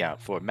rupee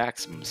count for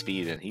maximum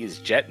speed, and he is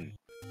jetting.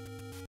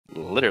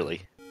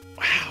 Literally.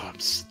 Wow, I'm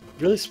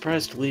really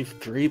surprised to leave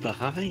 3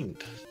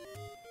 behind.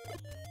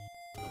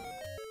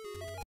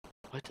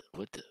 What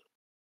the...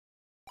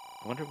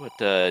 I wonder what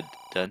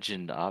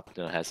dungeon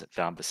Opno hasn't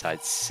found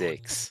besides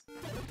 6.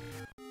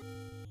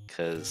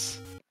 Because...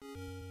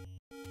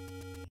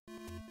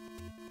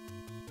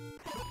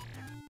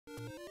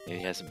 maybe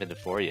he hasn't been to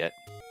 4 yet.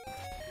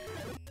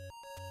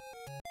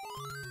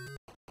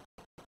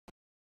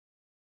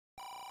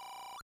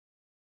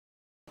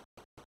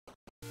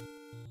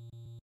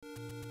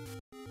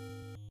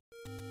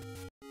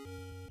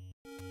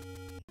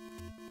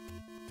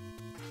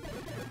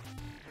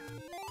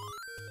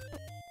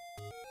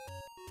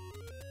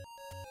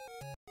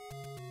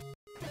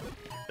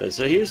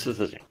 So here's the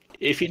thing.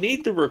 If you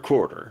need the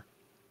recorder,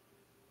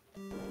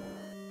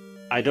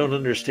 I don't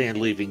understand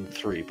leaving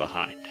 3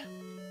 behind.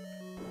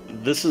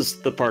 This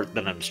is the part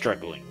that I'm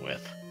struggling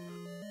with.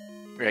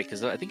 Right,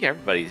 because I think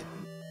everybody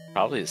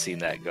probably has seen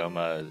that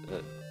Goma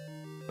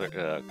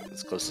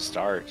it's close to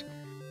start,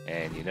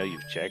 and you know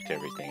you've checked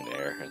everything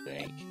there, I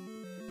think.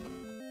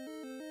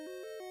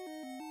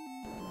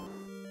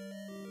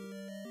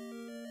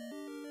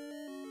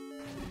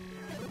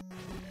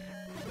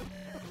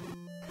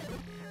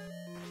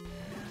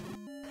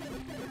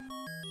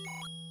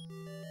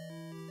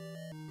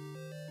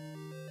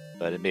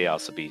 But it may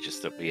also be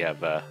just that we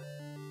have,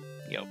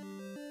 you know,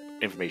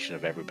 information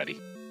of everybody.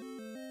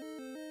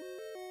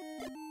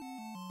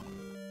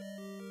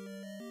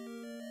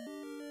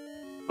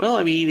 Well,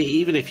 I mean,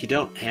 even if you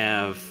don't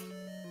have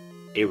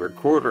a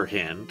recorder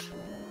hint,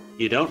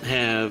 you don't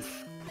have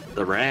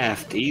the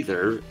raft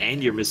either,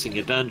 and you're missing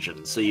a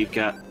dungeon. So you've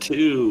got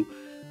 2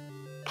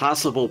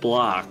 possible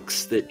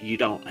blocks that you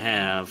don't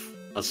have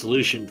a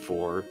solution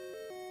for,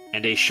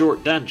 and a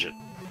short dungeon.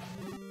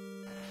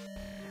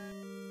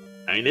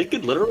 I mean, it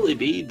could literally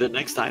be the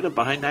next item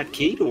behind that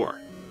key door.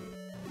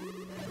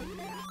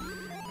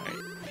 Alright,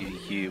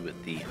 BBQ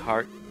with the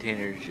heart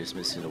container, just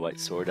missing the white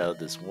sword out of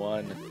this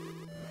 1.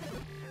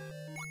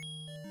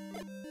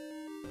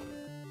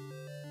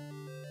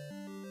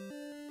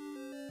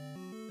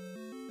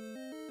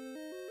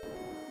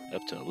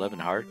 Up to 11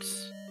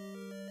 hearts.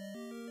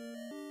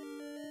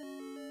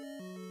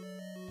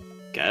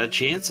 Got a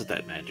chance at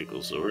that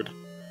magical sword.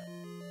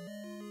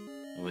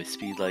 With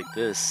speed like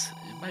this,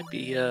 it might be,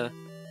 you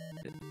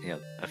know,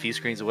 a few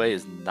screens away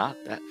is not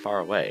that far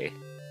away.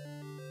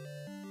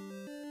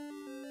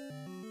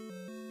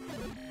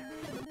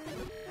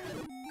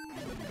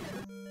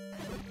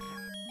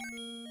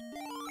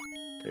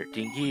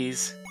 "13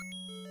 keys.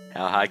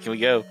 How high can we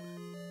go?"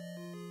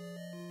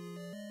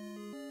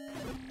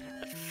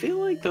 I feel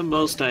like the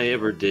most I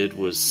ever did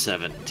was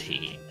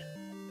 17.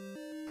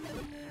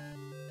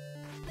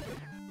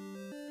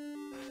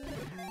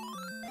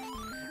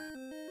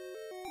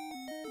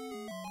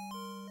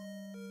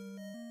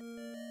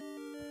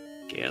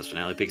 Chaos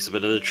Finale picks up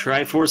another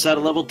Triforce out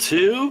of level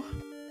 2.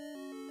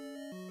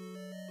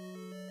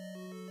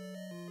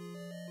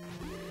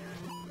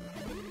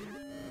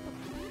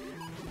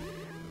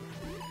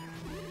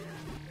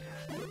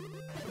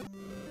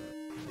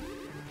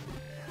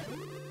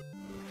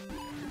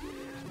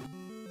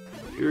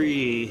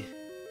 Fury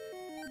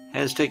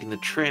has taken the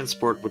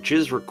transport, which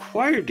is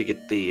required to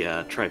get the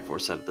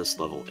Triforce out of this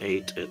level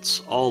 8. It's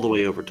all the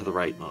way over to the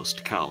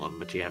rightmost column,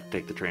 but you have to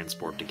take the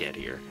transport to get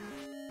here.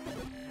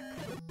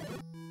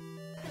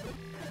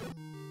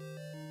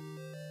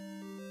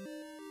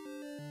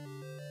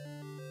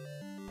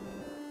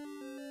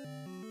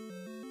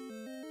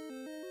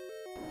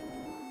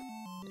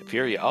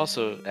 Fury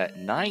also at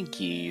 9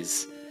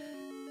 keys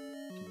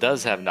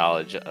does have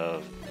knowledge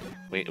of.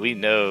 We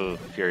know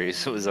Fury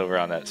was over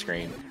on that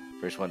screen.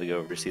 First one to go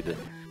over see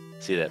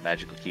that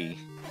magical key.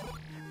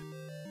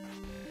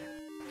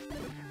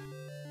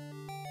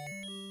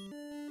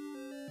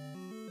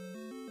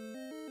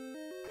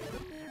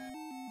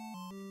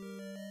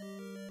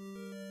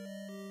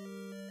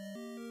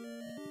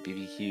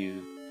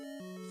 BBQ,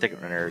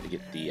 second runner to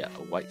get the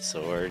white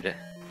sword.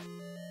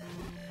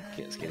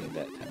 It's getting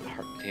that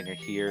heart container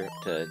here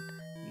up to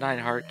 9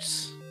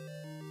 hearts.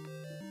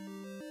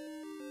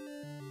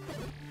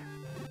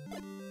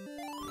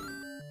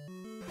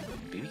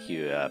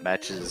 BBQ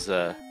matches.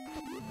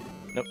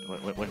 Nope,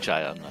 went one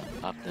shy on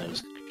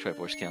Opno's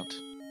Triforce count.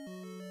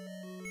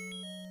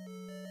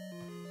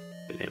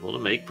 Been able to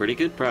make pretty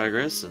good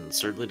progress, and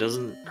certainly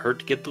doesn't hurt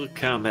to get the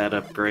combat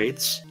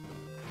upgrades.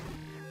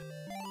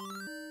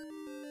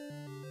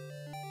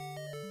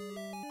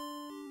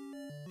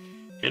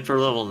 And for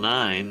level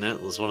 9,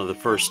 that was one of the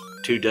first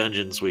 2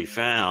 dungeons we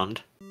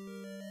found.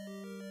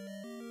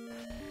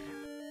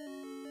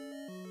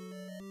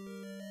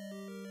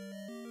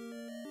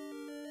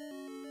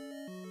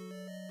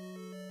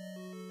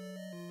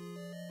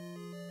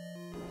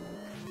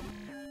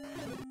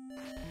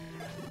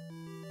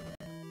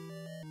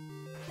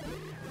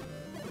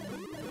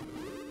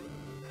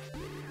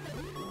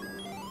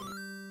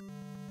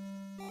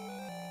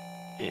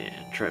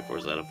 And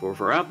Triforce out of 4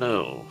 for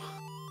Opno.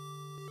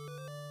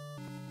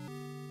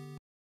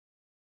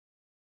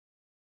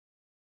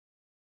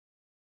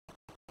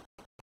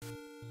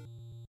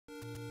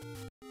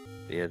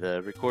 Yeah,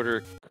 the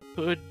recorder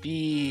could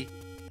be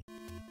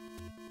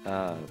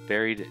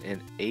buried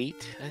in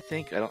 8. I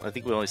think. I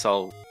think we only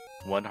saw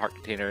 1 heart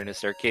container in a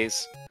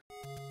staircase,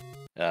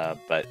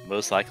 but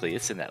most likely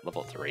it's in that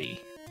level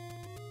 3.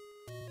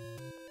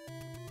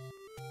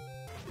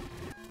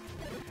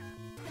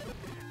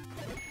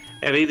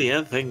 I mean, the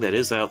other thing that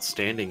is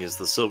outstanding is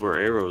the silver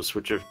arrows,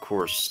 which of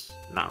course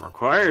not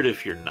required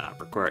if you're not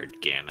required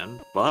Gannon,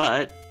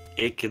 but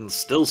it can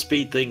still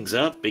speed things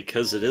up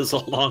because it is a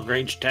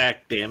long-range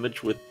attack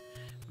damage with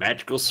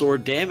magical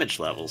sword damage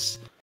levels.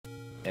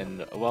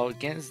 And while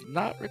Gannon's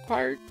not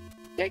required,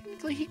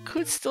 technically he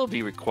could still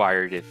be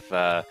required if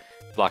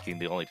blocking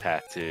the only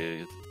path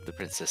to the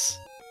princess.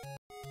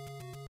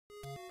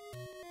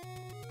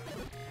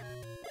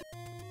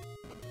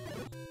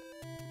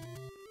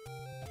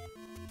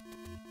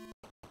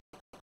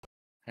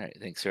 Alright,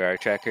 thanks for our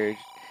tracker,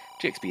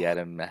 JXB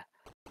Adam,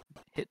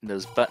 hitting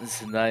those buttons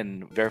tonight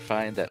and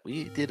verifying that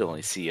we did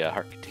only see a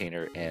heart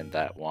container and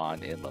that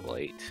wand in level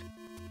 8.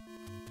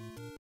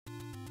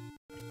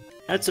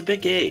 That's a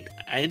big 8.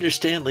 I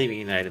understand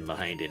leaving an item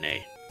behind in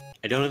 8.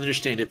 I don't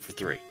understand it for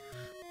 3.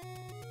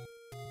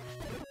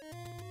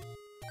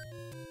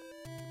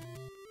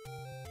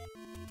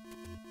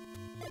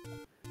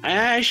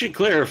 I should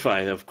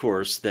clarify, of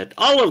course, that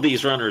all of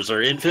these runners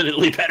are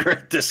infinitely better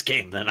at this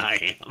game than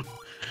I am.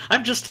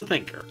 I'm just a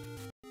thinker.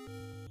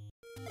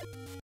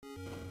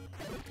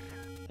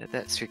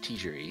 That's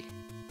strategery.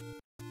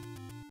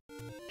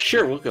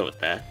 Sure, we'll go with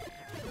that.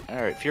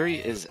 Alright, Fury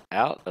is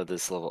out of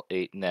this level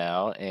 8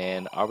 now,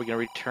 and are we going to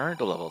return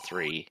to level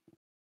 3?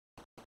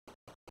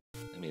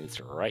 I mean, it's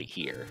right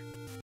here.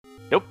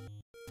 Nope.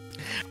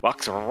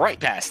 Walks right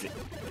past it.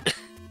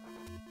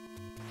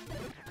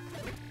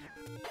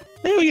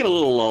 Then we get a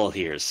little lull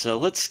here, so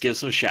let's give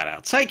some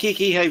shoutouts. Hi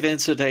Kiki, hi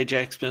Vincent, hi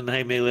Jackspin,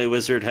 hi Melee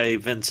Wizard, hi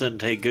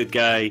Vincent, hi Good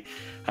Guy,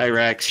 hi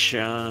Rax,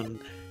 Sean,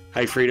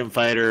 hi Freedom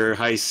Fighter,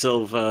 hi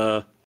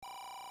Silva.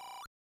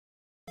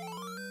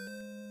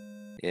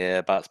 Yeah,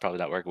 bot's probably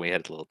not working. We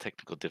had a little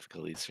technical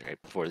difficulties right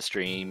before the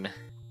stream.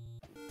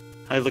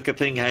 Hi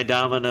Look-a-Thing, hi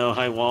Domino,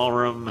 hi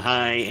Walrum,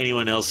 hi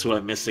anyone else who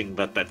I'm missing,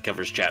 but that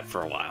covers chat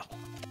for a while.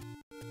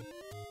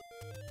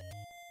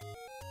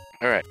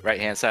 Alright,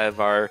 right-hand side of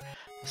our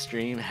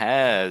stream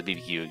has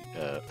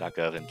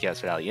BBQ.gov and Chaos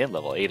Finale in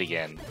level 8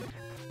 again.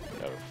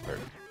 For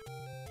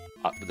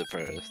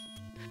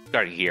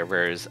starting here,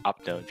 whereas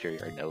Opno and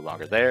Fury are no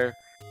longer there.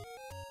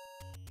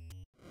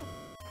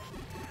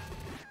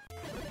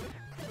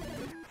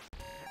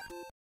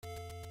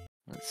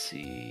 Let's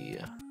see.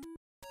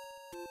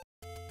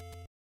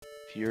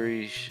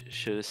 Fury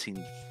should have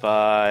seen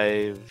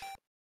 5.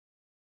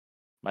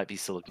 Might be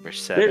still looking for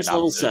 7. There's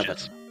level 7.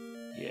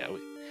 Yeah,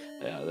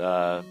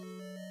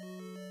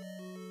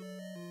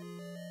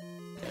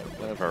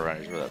 one of our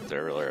runners were up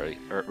there real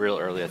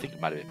early. I think it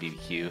might have been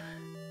BBQ.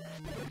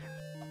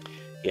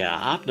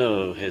 Yeah,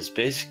 Opno has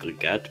basically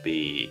got to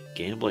be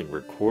gambling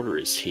recorder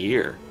is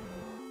here.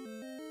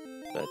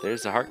 But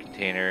there's the heart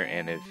container,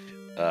 and if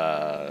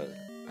I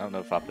don't know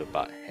if Opno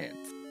bought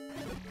hints.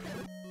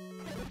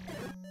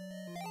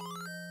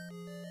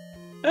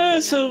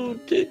 So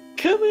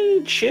come in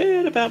and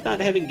chat about not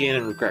having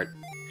Gannon required.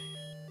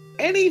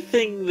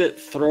 Anything that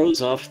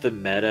throws off the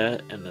meta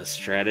and the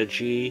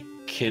strategy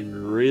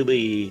can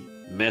really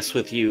mess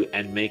with you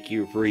and make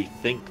you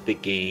rethink the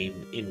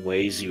game in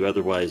ways you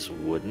otherwise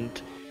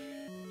wouldn't.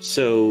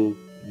 So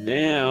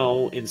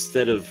Now,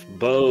 instead of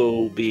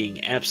bow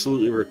being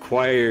absolutely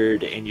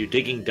required and you're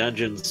digging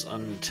dungeons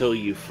until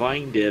you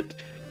find it,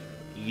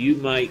 you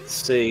might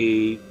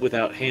say,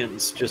 without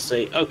hints, just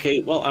say,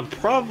 okay, well, I'm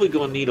probably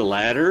going to need a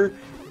ladder,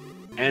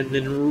 and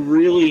then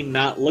really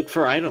not look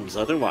for items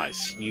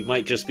otherwise. You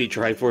might just be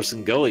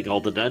Triforce going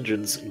all the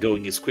dungeons,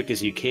 going as quick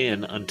as you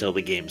can until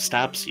the game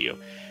stops you.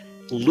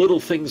 Little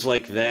things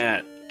like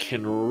that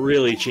can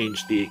really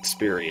change the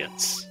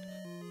experience.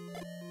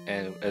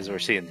 And as we're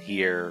seeing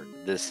here,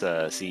 this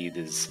seed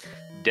is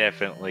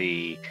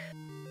definitely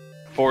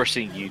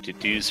forcing you to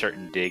do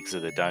certain digs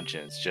of the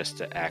dungeons just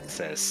to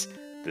access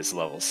this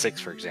level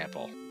 6, for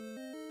example.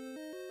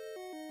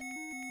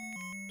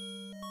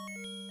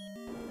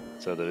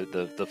 So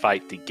the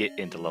fight to get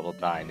into level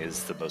 9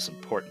 is the most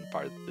important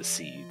part of the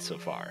seed so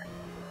far.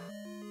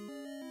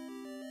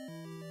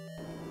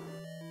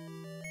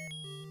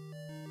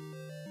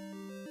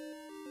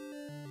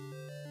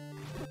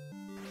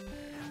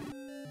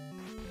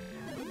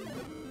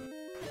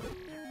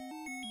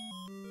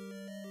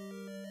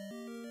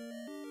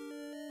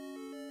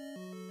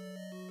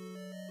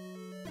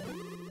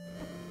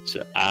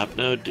 So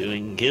Opno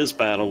doing his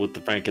battle with the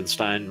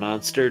Frankenstein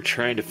monster,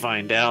 trying to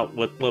find out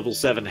what level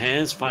 7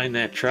 has, find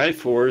that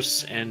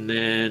Triforce, and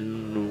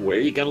then where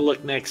are you going to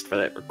look next for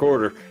that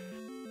recorder?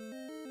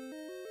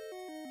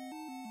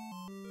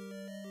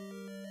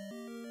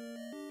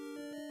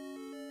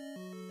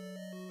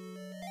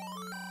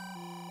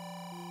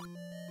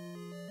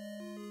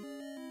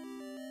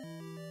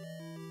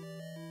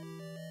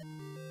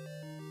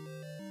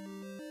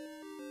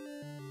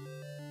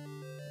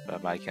 By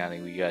my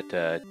counting, we got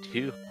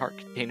 2 heart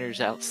containers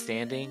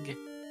outstanding.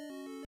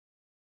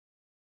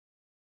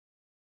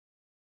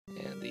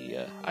 And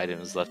the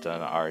items left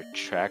on our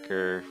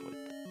tracker,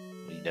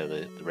 we know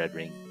the red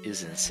ring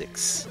is in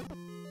 6.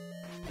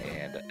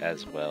 And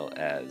as well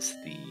as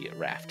the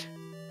raft.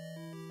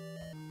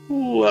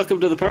 Welcome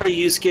to the party,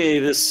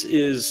 Yusuke. This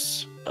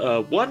is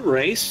one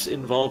race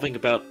involving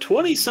about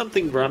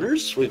 20-something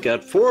runners. We've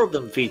got 4 of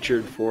them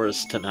featured for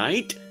us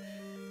tonight.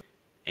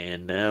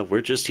 And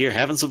we're just here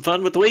having some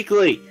fun with the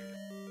weekly.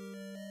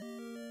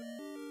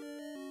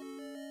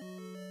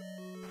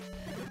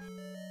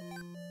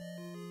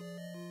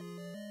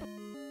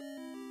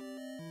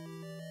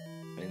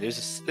 I mean,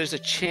 there's a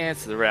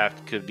chance the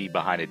raft could be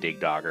behind a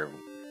dig dogger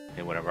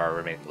in one of our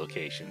remaining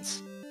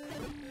locations.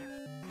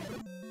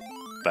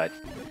 But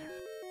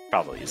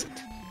probably isn't.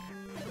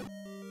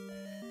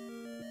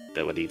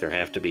 That would either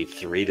have to be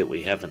 3 that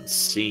we haven't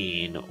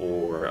seen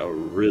or a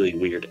really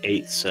weird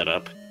 8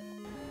 setup.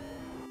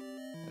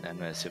 And I'm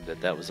going to assume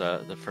that was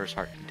the first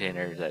heart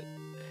container that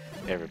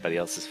everybody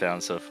else has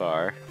found so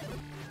far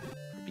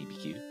for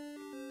BBQ.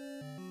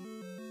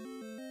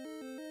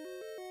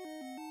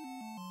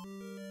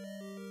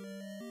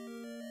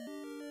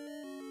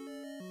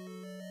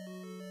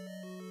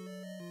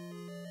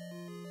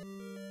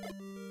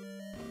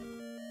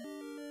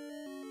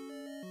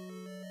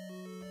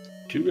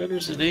 Two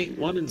runners in 8,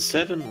 1 in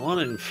 7, 1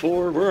 in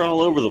 4. We're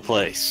all over the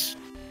place.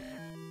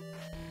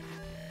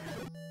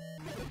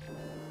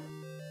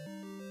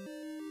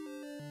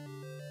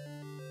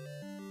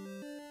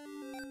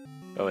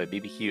 Oh, a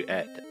BBQ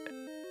at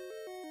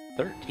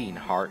 13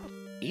 heart,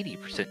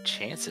 80%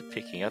 chance of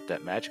picking up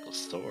that magical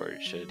sword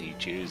should he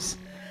choose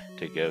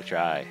to go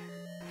try.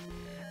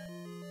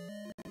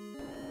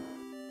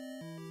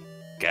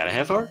 Gotta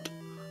have heart.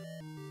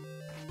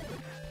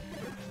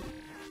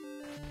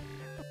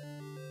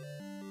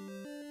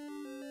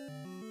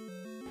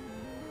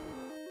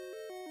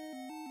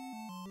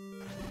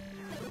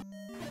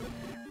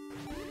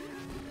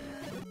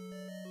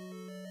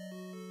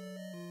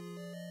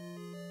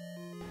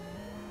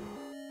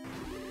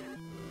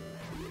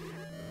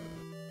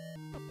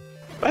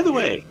 By the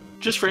way,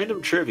 just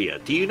random trivia.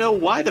 Do you know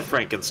why the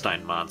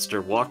Frankenstein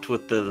monster walked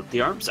with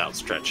the arms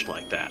outstretched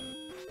like that?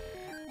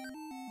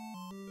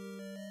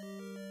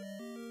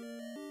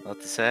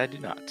 Not to say I do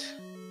not.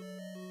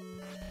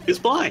 He's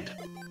blind.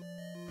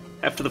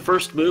 After the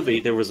first movie,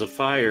 there was a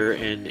fire,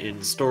 and in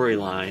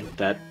storyline,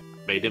 that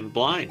made him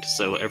blind.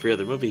 So every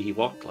other movie, he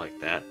walked like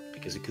that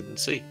because he couldn't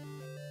see.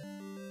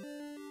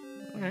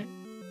 Alright.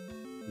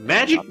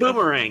 Magic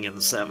boomerang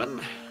in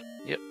 7.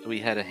 Yep, we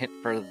had a hint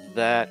for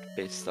that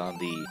based on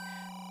the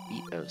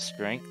feat of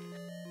strength.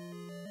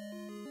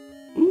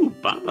 Ooh,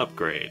 bomb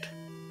upgrade.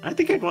 I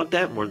think I'd want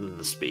that more than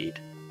the speed.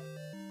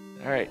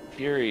 Alright,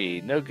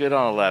 Fury, no good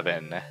on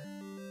 11.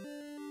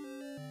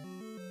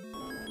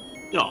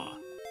 Aw.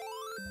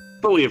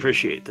 But we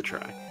appreciate the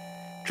try.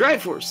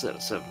 Triforce set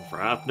of 7 for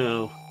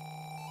Opno.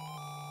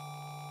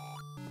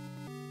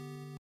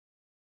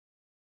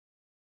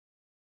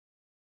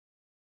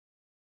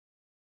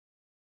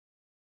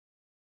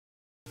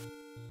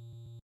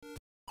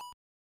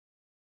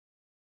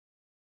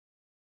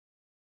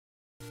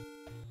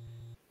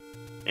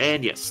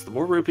 And yes, the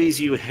more rupees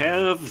you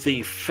have,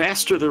 the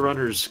faster the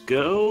runners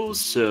go,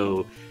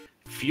 so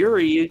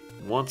Fury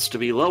wants to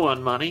be low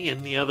on money,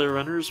 and the other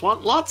runners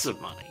want lots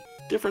of money.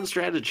 Different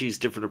strategies,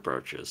 different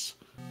approaches.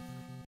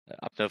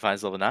 Opno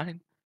finds level 9.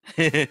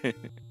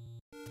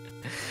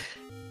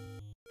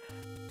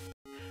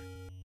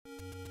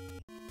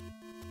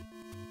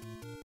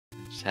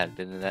 Just hadn't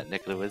been in that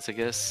neck of the woods, I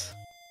guess.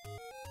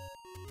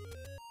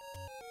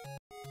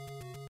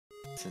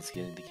 Since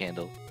getting the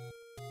candle.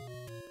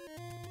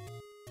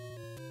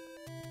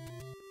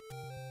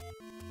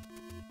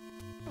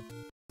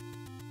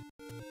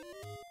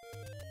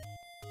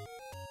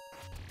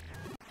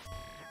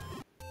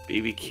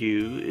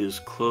 BBQ is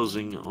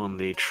closing on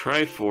the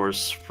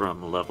Triforce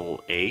from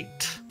level 8.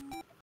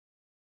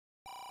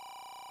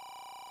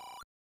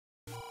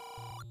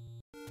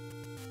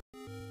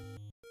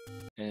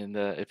 And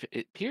it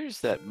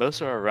appears that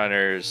most of our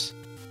runners,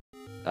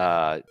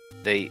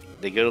 they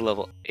go to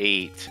level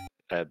 8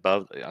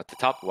 above at the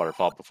top of the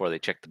waterfall before they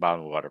check the bottom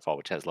of the waterfall,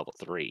 which has level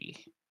 3.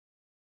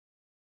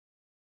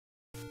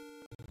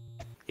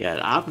 Yeah,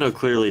 Opno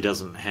clearly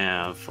doesn't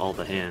have all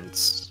the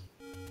hints.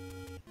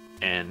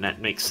 And that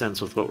makes sense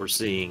with what we're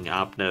seeing.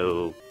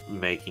 Opno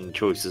making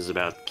choices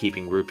about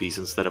keeping rupees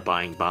instead of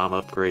buying bomb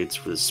upgrades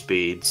for the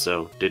speed,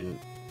 so didn't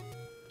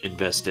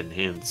invest in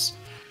hints.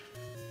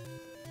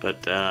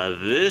 But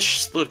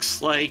this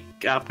looks like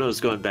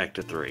Opno's going back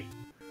to 3.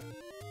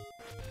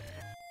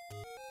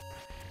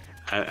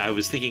 I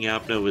was thinking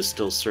Opno was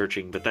still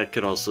searching, but that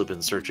could also have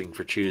been searching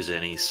for choose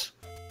any's.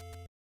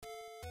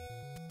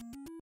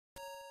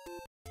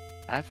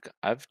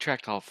 I've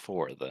tracked all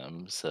 4 of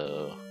them,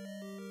 so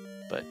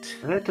but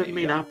That doesn't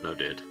mean Opno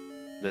did.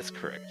 That's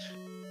correct.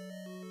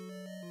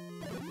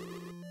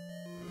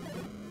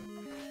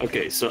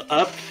 Okay, so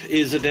up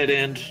is a dead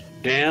end,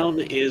 down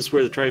is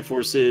where the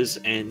Triforce is,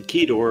 and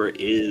key door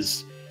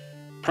is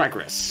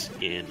progress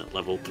in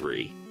level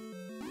 3.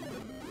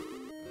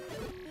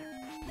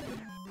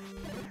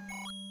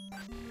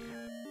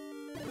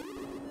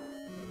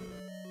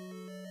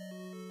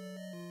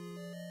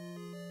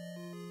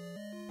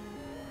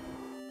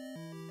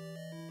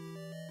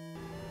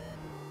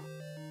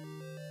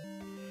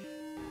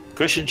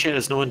 Question chat,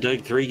 has no one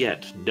dug 3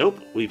 yet? Nope,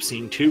 we've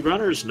seen 2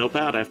 runners nope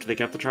out after they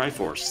got the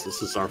Triforce.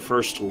 This is our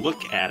first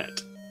look at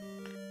it.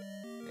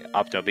 Yeah,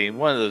 Opno being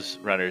one of those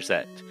runners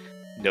that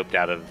noped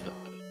out of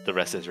the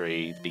rest of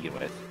 3 to begin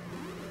with.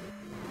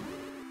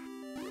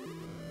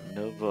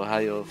 Novo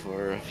Ohio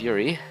for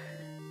Fury.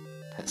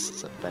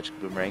 Passes a magic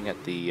boomerang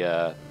at the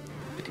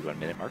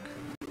 51-minute mark.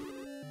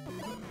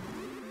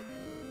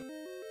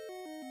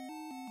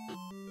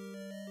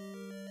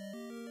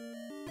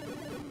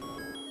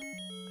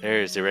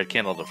 There's the red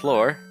candle on the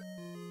floor.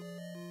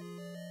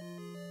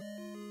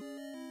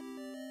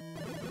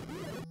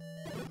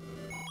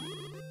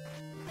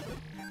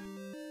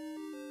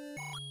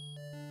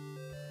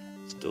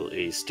 Still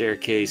a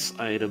staircase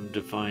item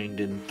defined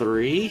in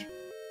 3.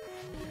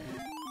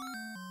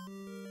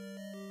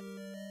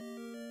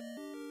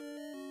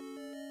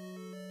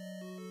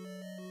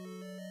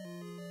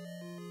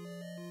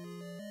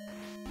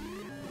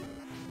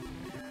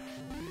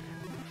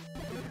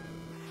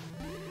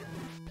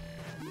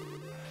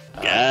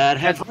 God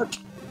have heart.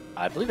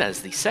 I believe that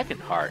is the second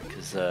heart,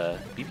 because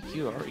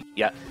BBQ already...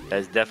 Yeah, that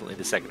is definitely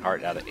the second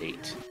heart out of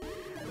 8.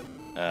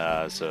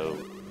 So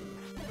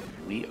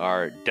we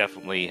are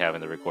definitely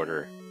having the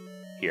recorder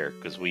here,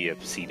 because we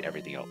have seen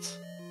everything else.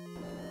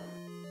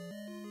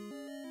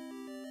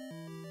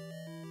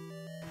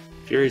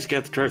 Fury's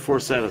got the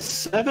Triforce out of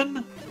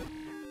 7.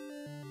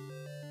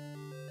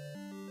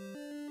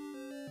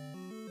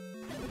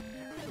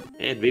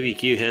 And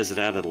BBQ has it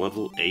out at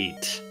level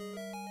 8.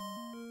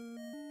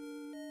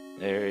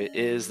 There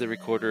is the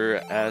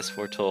recorder as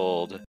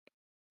foretold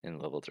in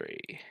level 3.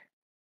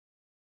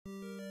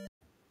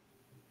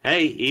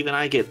 Hey, even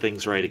I get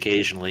things right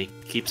occasionally.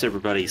 Keeps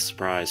everybody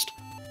surprised.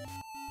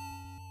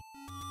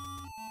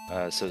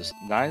 So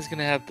 9's going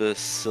to have the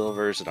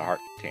silvers and a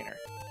heart container.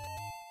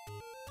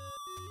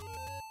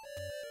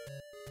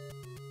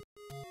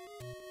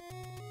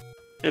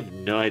 I have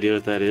no idea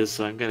what that is,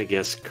 so I'm gonna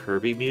guess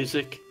Kirby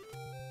music.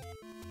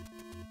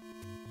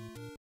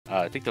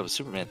 I think that was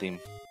Superman theme.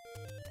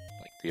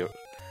 Like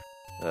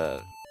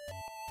the,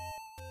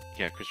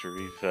 yeah, Christopher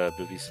Reeve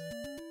movies.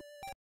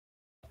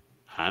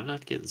 I'm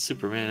not getting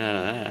Superman out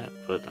of that,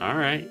 but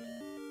alright.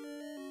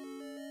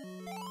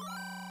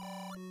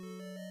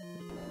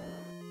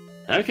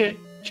 Okay,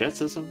 chat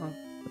says I'm wrong.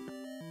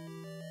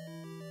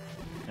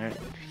 Alright,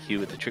 Hugh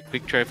with the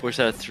quick Triforce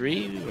out of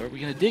 3. Are we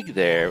going to dig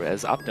there?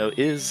 As Opno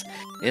is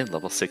in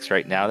level 6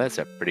 right now. That's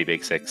a pretty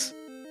big 6.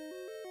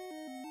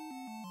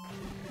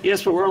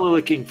 Yes, but we're only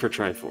looking for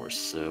Triforce,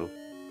 so...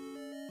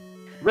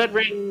 Red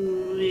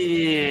Ring,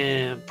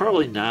 yeah,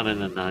 probably not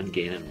in a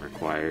non-Gannon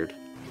required.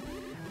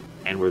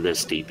 And we're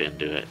this deep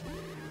into it.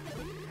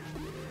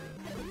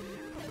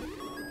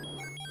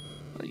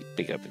 Well, you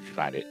pick it up if you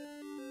find it.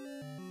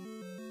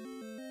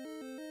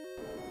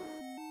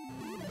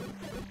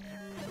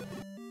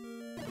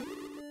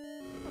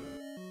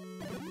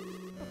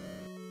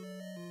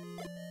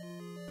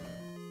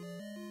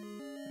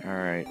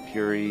 Alright,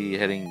 Fury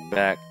heading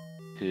back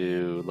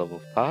to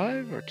level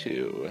 5 or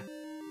 2?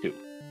 2.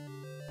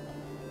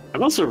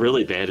 I'm also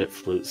really bad at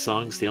flute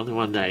songs. The only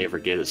one that I ever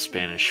get is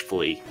Spanish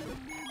Flea.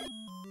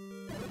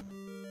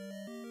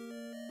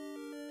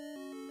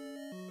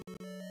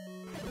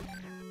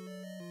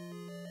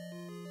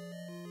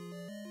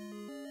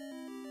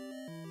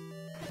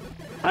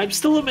 I'm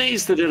still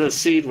amazed that in a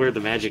scene where the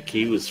magic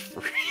key was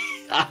free,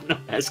 Opno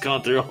has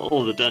gone through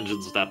all of the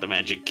dungeons without the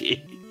magic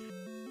key.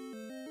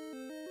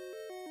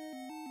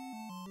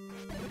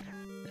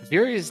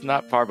 Fury is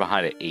not far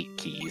behind at 8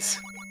 keys.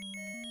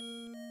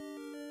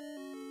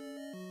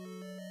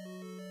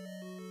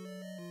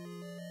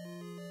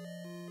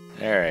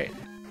 Alright.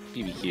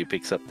 BBQ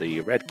picks up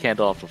the red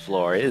candle off the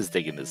floor, is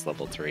digging this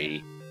level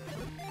 3.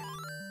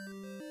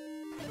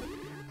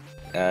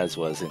 As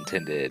was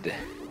intended.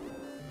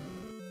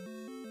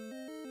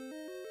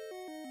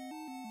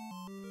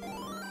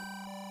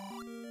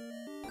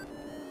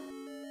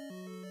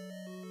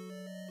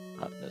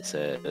 Opno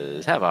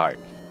says, have a heart.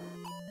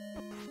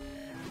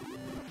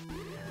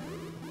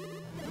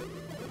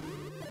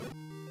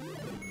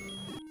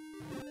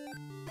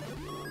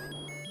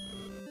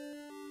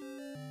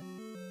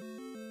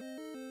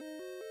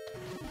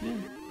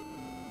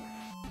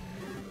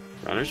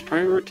 Runners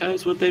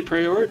prioritize what they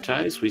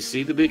prioritize. We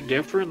see the big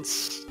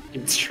difference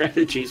in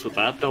strategies with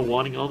Opno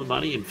wanting all the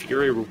money and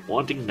Fury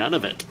wanting none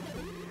of it.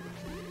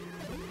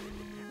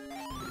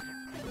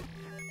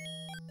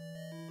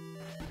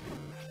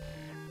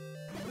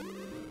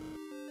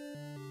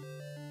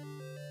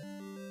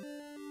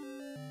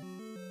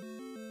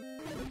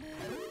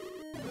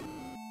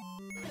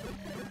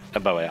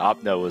 And by the way,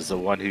 Opno was the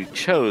one who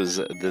chose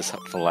this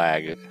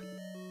flag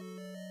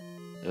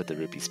with the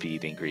rupee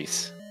speed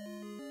increase.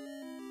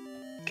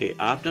 Okay,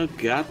 Opno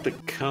got the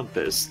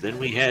compass. Then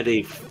we had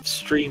a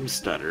stream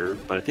stutter,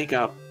 but I think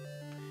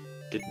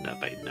didn't know.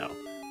 No,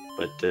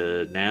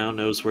 but now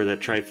knows where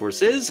that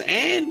Triforce is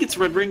and gets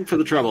red ring for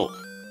the trouble.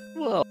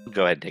 Well,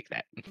 go ahead and take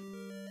that.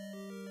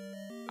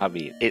 I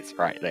mean, it's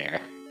right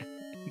there.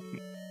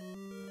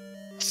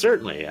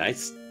 Certainly, I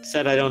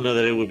said I don't know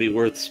that it would be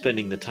worth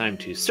spending the time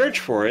to search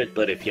for it,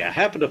 but if you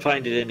happen to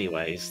find it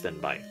anyways, then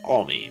by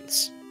all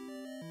means.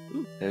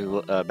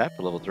 Ooh, back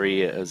for level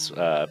 3 as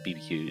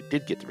BBQ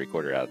did get the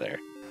recorder out of there.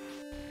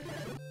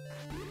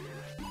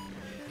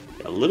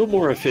 A little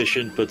more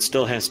efficient, but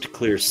still has to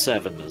clear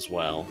 7 as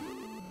well.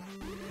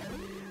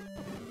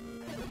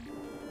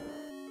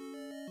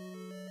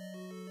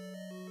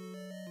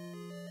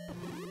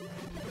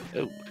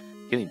 Oh,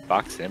 getting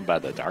boxed in by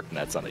the Dark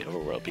Nuts on the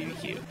Overworld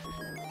BBQ.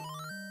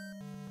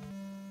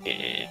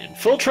 And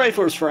full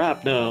Triforce for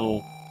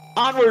Opno.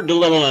 Onward to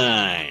level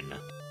 9.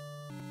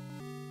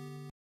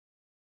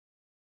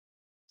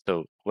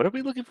 So, what are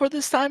we looking for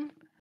this time?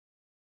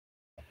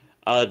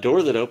 A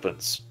door that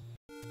opens.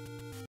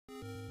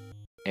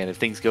 And if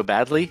things go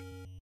badly?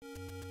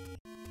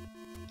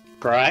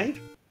 Cry?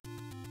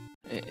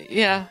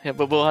 Yeah,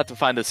 but we'll have to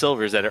find the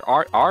silvers that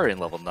are in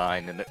level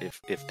 9 and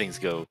if things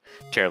go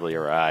terribly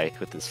awry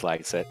with this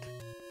flag set.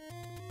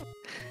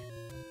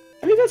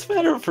 I mean, that's a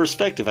matter of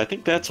perspective. I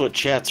think that's what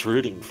chat's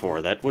rooting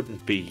for. That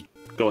wouldn't be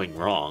going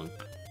wrong.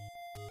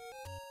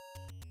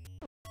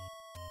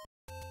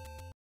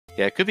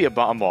 Yeah, it could be a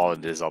bomb wall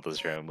in this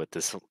Zelda's room with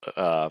this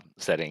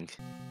setting.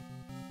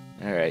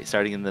 Alright,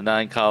 starting in the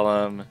 9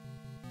 column.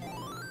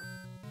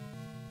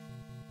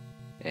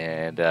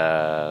 And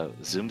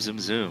zoom, zoom,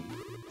 zoom.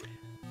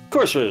 Of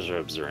course,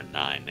 reserves are in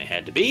 9. They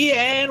had to be,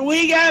 and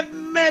we got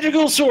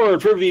Magical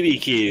Sword for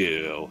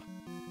BBQ.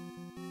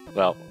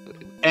 Well,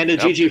 and a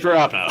GG for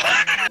Opno.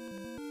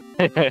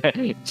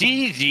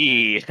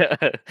 GG.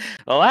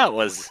 well, that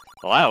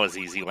was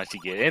easy once you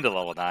get into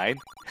level 9.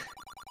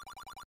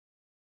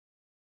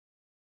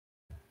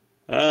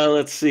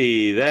 Let's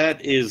see.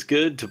 That is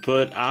good to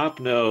put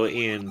Opno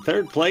in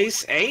 3rd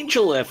place.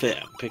 Angel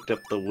FM picked up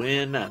the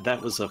win.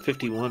 That was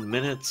 51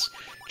 minutes.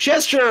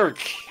 Chest Jerk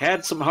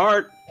had some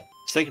heart.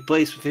 2nd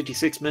place with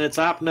 56 minutes.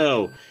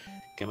 Opno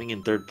coming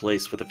in 3rd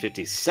place with a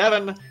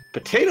 57.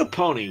 Potato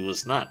Pony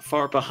was not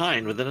far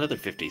behind with another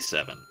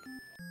 57.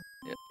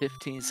 Yeah,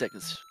 15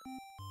 seconds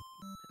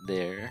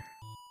there.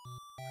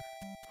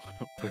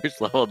 Worst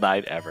level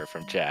 9 ever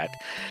from chat.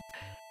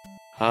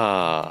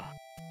 Ah.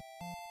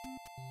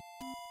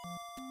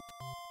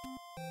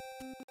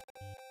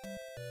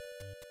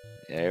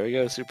 There we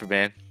go,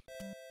 Superman.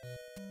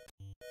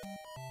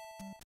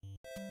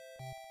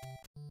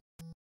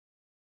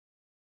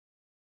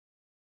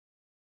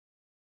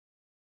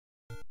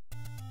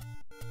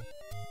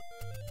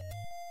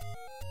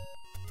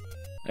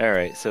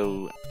 Alright,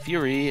 so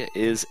Fury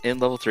is in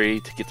level 3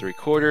 to get the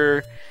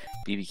recorder.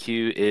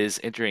 BBQ is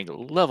entering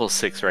level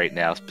 6 right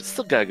now, but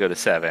still gotta go to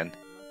 7.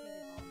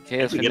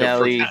 Chaos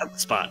Finale.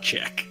 Spot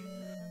check.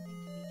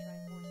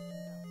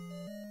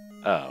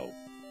 Oh.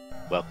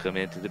 Welcome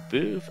into the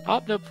booth.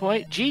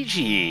 OpnoPoint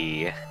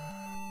GG.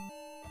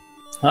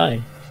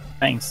 Hi.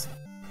 Thanks.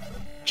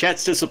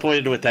 Chat's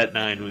disappointed with that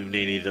 9. We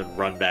needed to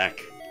run back.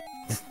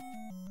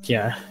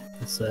 Yeah,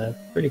 it's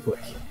pretty quick.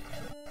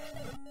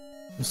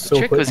 The So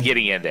trick quick. was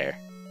getting in there.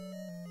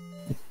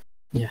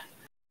 Yeah.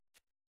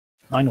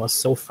 Mine was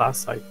so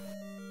fast, I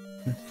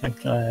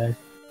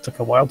took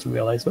a while to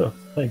realize, well,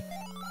 hey,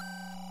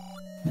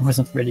 I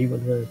wasn't ready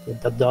with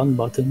the done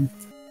button.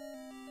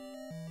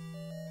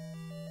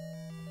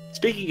 It's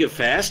Speaking of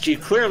fast, you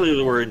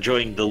clearly were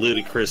enjoying the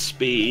ludicrous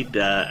speed.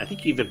 I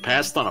think you even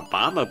passed on a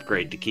bomb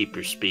upgrade to keep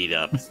your speed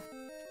up.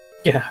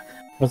 Yeah,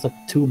 it was like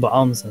 2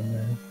 bombs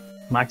and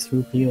max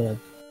rupee.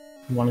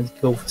 Wanted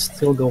to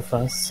still go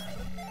fast.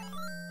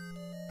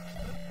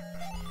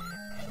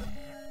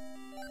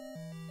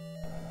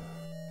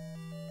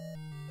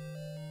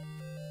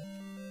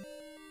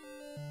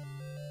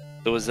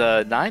 So was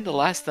 9 the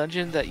last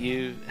dungeon that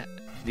you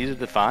needed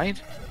to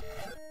find?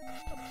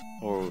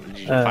 Or did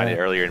you find it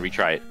earlier and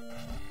retry it?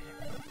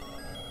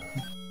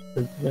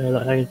 When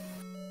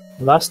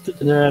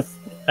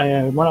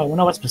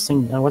I was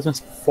missing, I was in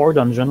 4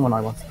 dungeon when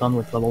I was done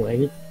with level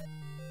 8,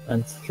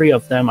 and 3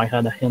 of them I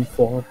had a hint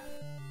for.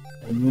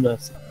 I knew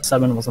that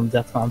 7 was on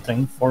Death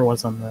Mountain, 4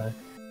 was on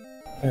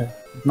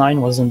 9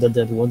 was in the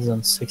Dead Woods,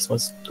 and 6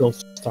 was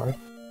close to start.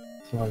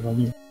 So I was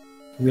only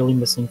really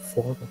missing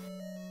 4. But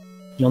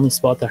the only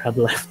spot I had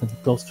left and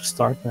close to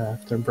start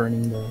after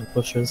burning the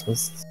bushes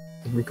was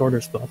the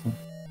recorder spot. And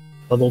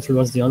level 3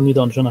 was the only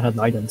dungeon I had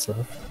items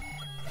left,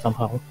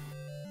 somehow.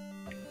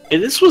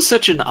 And this was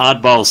such an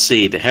oddball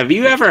seed. Have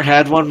you ever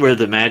had one where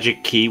the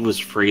magic key was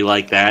free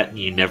like that and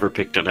you never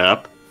picked it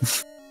up?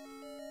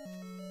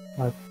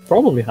 I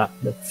probably had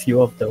a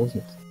few of those,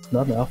 but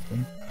not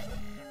often.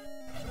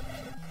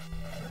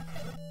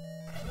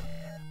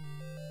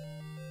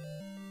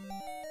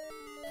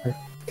 I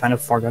kind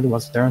of forgot it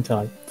was there until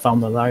I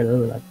found the lighter.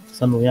 Like,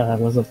 suddenly I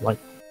was at like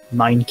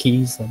 9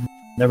 keys and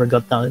never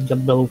got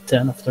below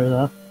 10 after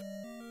that.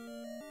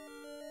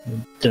 I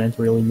didn't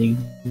really need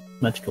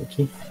magical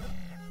key.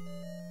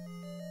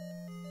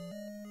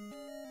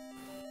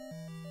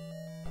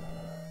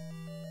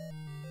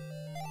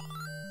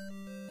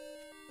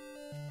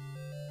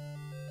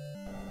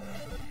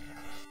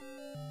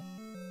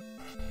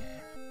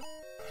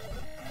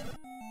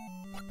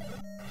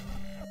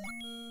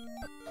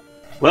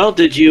 Well,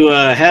 did you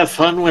have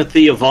fun with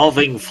the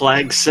evolving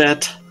flag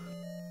set?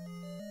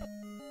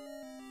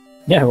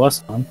 Yeah, it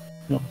was fun.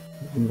 You know,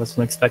 I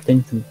wasn't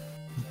expecting to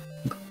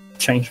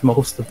change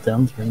most of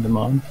them during the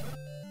month.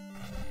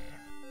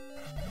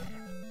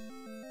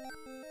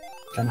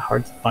 Kind of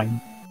hard to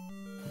find.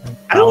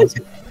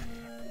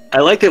 I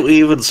like that we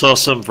even saw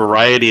some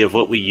variety of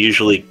what we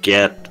usually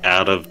get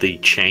out of the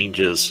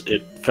changes.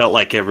 It felt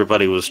like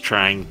everybody was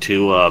trying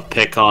to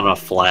pick on a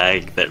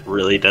flag that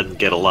really doesn't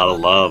get a lot of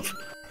love.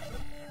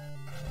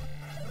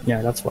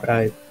 Yeah, that's why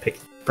I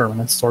picked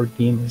Permanent Sword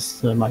Beam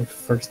as my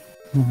first.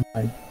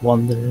 I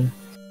won the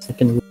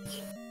second week.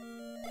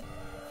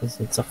 Because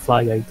it's a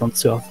flag I don't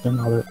see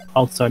often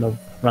outside of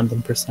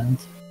random percent.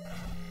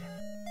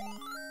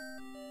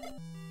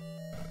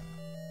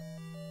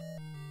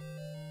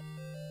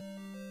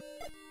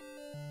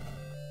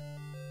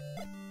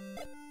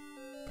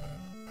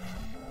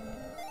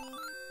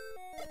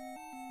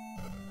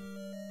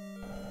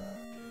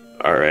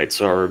 Alright,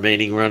 so our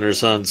remaining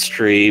runners on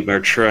stream are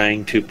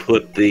trying to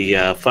put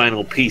the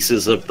final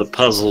pieces of the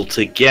puzzle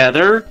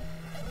together.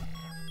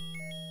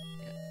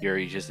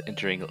 Yuri just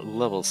entering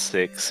level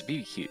 6,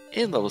 BBQ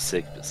in level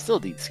 6, but still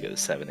needs to go to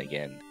 7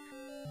 again.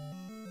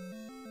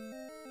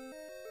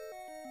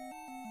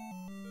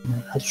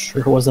 That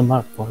sure was a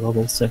map for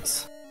level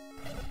 6.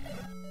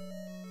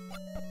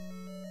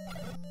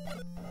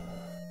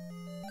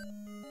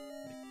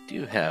 We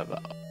do have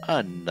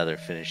another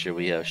finisher.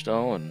 We have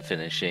Stone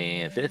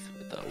finishing 5th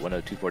with a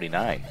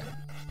 102.49.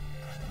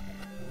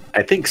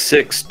 I think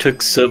 6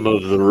 took some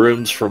of the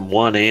rooms from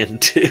 1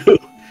 and 2.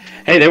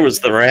 Hey, there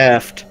was the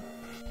raft.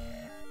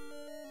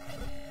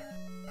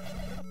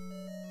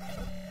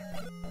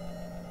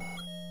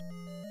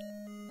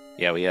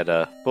 Yeah, we had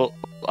a full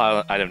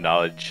item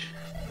knowledge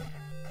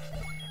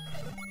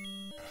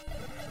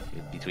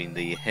between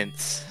the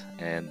hints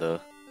and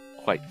the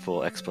quite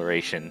full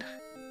exploration.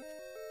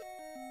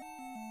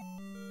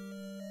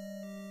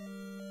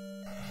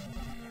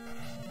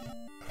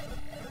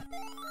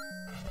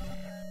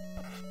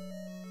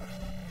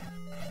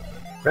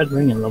 Red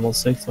Ring in level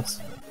 6 was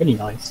pretty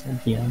nice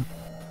at the end.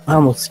 I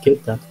almost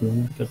skipped that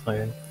room because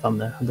I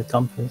found I had the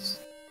compass.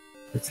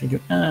 I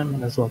figured,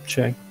 might as well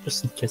check,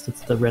 just in case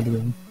it's the Red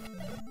Ring.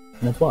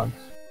 And it was.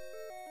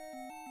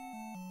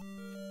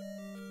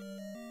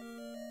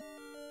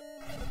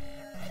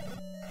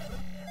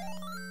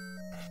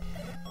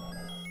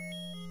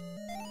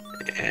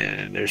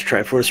 And there's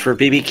Triforce for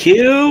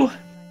BBQ.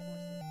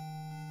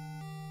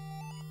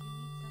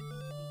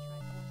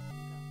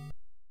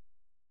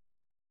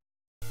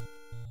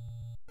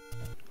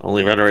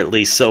 Only runner at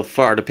least so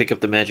far to pick up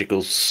the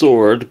magical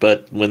sword,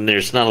 but when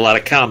there's not a lot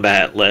of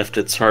combat left,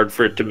 it's hard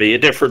for it to be a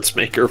difference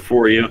maker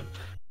for you.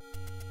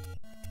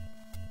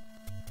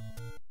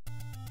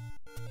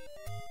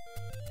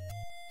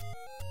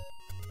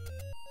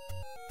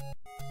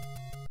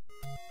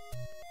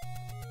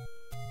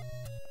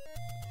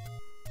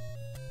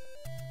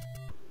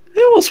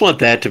 I almost want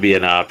that to be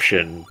an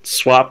option.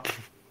 Swap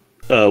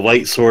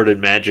white sword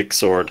and magic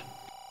sword.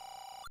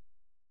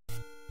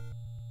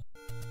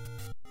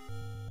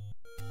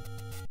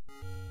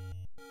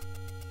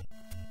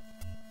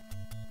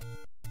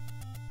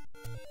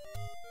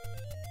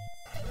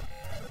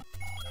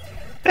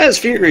 As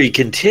Fury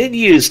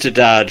continues to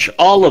dodge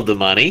all of the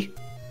money.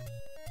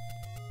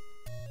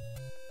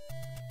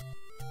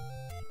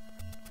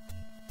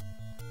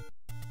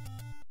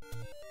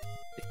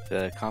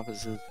 The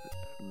compass is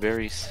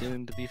very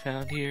soon to be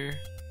found here.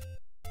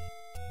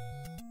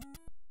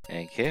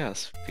 And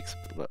Chaos picks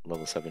up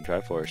level 7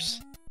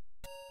 Triforce.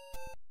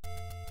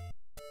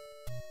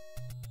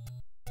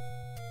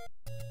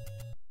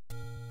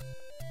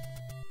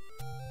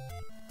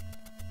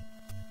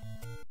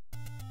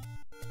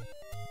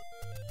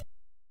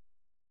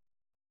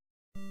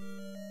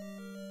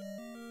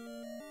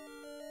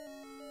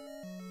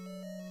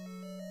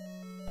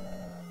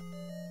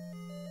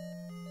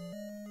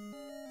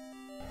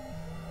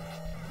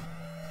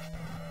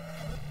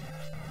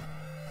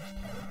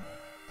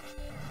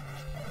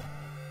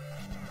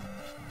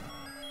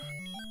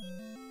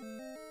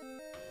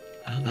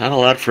 Not a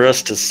lot for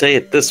us to say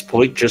at this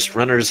point, just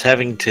runners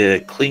having to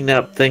clean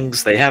up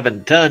things they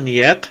haven't done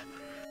yet.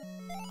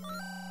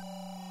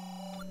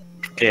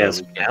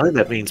 Chaos Finale,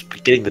 that means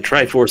getting the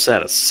Triforce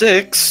out of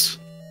 6.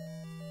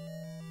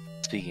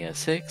 Speaking of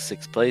 6,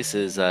 6th place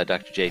is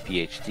Dr. J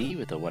PhD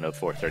with a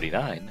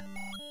 104.39.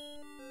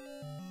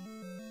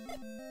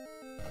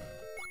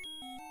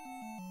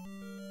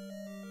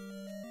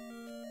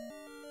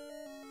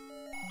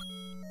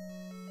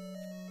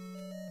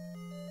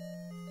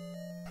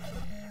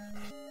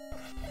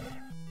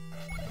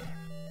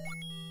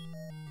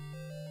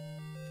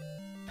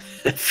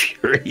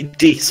 Fury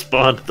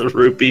despawned the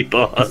Rupee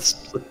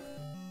boss.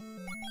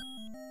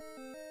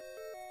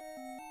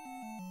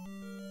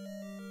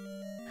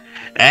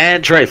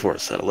 And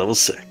Triforce at level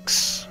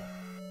 6.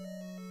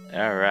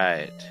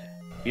 Alright.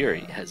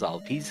 Fury has all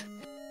the pieces.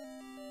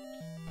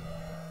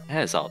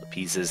 Has all the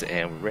pieces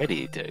and we're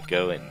ready to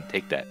go and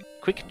take that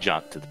quick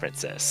jaunt to the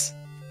princess.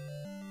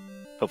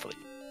 Hopefully.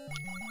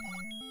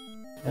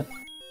 Yep.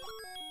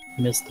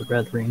 Missed the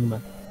red ring,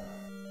 but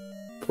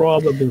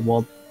probably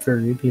won't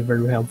be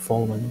very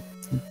helpful when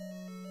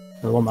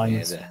level 9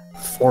 is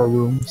 4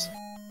 rooms.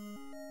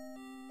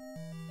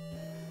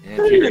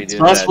 It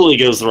possibly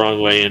goes the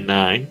wrong way in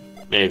 9,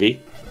 maybe.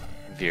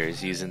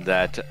 Fury's using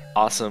that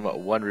awesome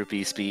 1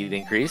 rupee speed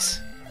increase.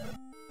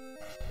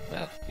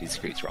 Well, he's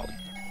great rolling.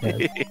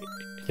 Yeah,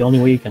 the only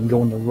way you can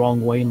go in the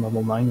wrong way in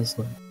level 9 is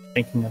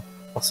making a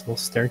possible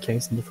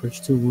staircase in the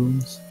first 2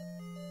 rooms.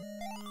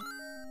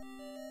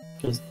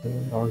 Just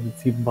or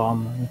if you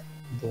bomb the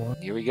door.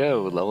 Here we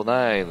go, level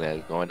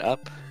 9, going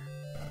up.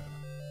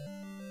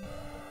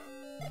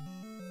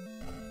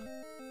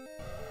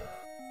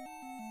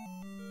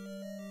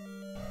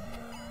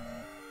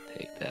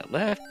 Take that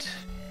left.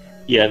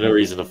 Yeah, no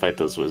reason to fight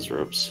those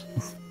Wizrobes.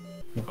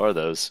 Or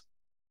those.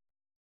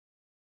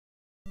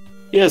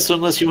 Yeah, so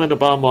unless you went to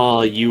bomb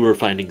while you were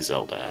finding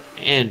Zelda.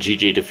 And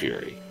GG to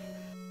Fury.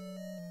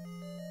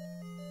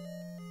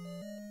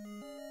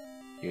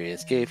 Fury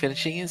SK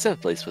finishing in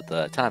 7th place with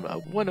a time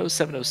of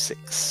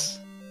 107.06.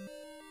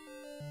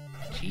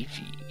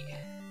 GG.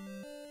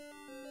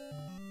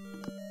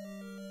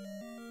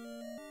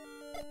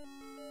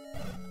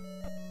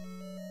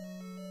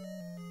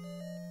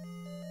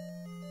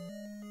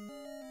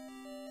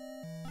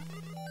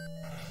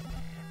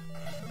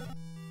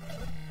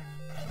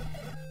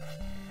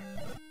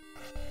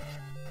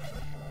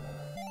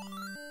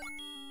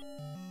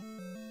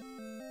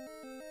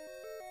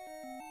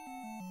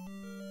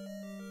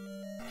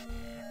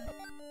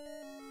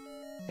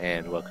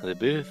 And welcome to the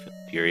booth,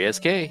 Fury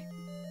SK.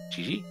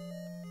 GG.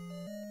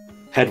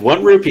 Had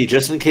 1 rupee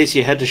just in case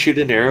you had to shoot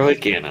an arrow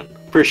at Gannon.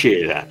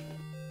 Appreciate that.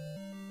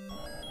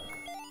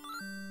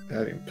 I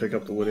didn't pick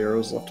up the wood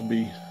arrows left to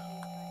be.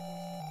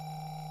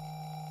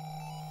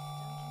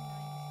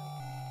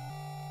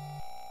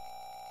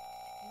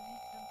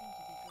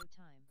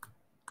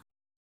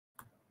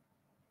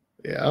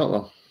 Yeah, I don't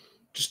know.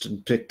 Just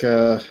didn't pick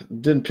to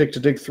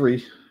dig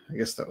 3. I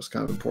guess that was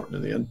kind of important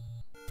in the end.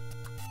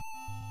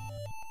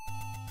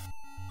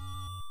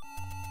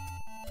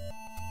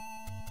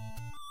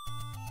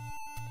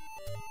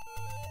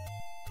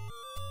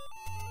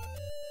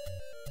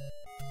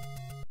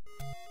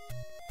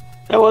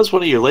 That was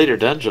one of your later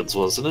dungeons,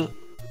 wasn't it?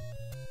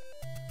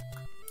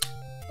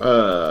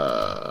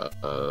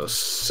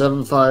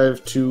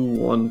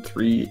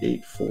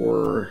 752138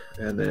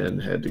 and then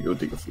had to go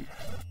dig a flute.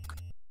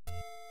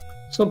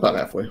 So about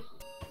halfway.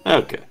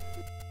 Okay.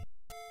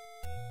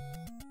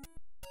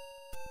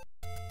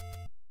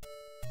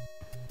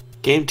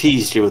 Game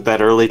teased you with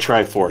that early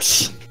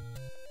Triforce.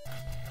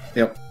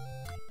 Yep.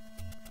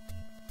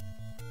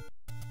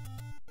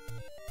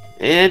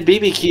 And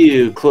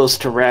BBQ close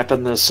to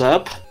wrapping this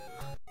up.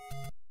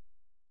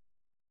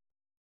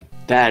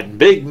 That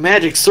big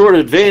magic sword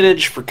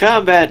advantage for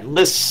combat in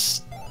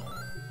this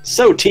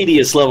so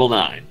tedious level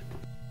 9.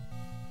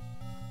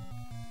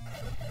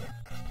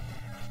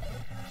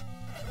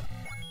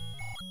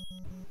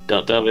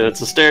 Don't tell me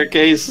that's a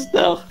staircase.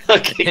 No.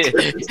 Okay.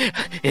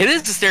 It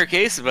is a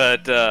staircase,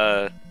 but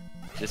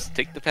just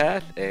take the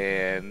path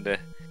and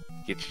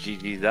get your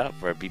GGs out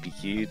for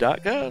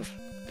bbq.gov.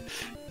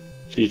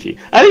 GG.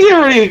 I think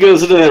everybody who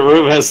goes into that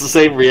room has the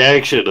same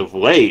reaction of,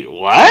 wait,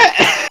 what?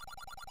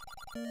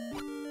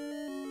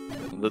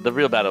 The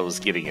real battle was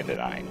getting into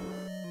 9.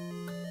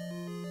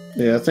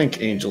 Yeah, I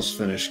think Angel's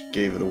finish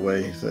gave it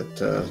away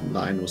that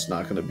 9 was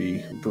not going to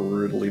be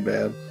brutally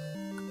bad.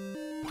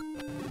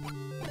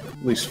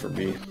 At least for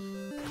me.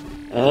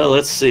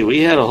 Let's see. We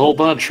had a whole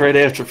bunch right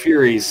after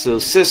Furies. So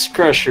Sis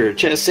Crusher,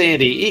 Chess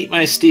Sandy, Eat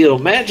My Steel,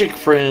 Magic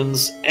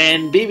Friends,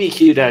 and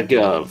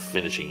BBQ.gov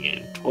finishing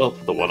in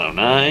 12th of the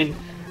 109.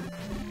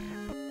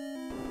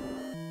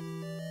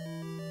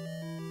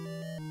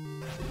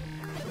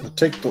 I'll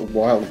take the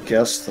wild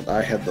guess that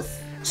I had the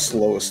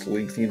slowest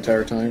link the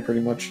entire time,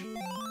 pretty much.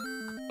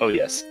 Oh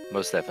yes,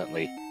 most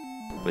definitely.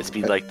 With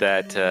speed like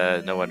that,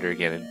 no wonder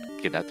again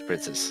getting out the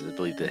princess. I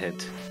believe the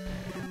hint.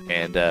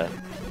 And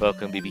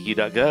welcome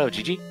BBQ.gov.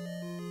 GG.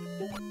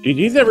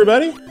 GG's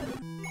everybody.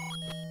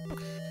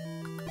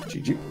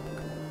 GG.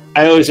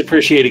 I always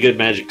appreciate a good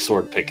magic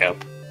sword pickup.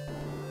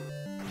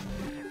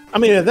 I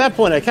mean, at that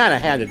point, I kind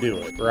of had to do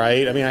it,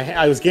 right? I mean,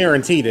 I was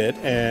guaranteed it,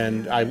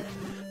 and I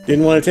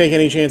didn't want to take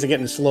any chance of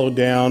getting slowed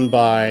down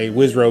by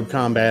Wizrobe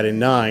combat in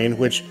 9,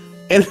 which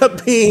ended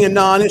up being a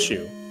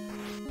non-issue.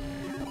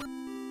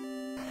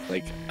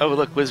 Like, oh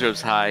look,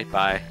 Wizrobe's high.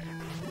 Bye.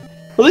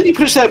 Well, then you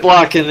push that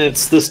block and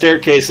it's the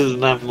staircases,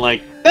 and I'm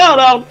like,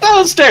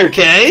 no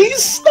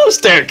staircase! No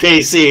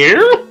staircase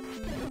here!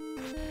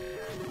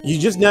 You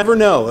just never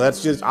know.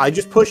 I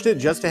just pushed it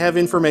just to have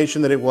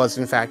information that it was,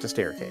 in fact, a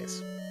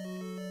staircase.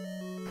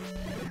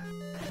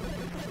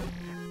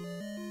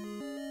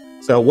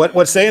 So what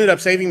ended up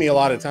saving me a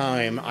lot of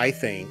time, I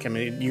think, I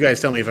mean, you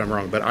guys tell me if I'm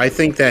wrong, but I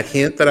think that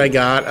hint that I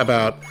got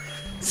about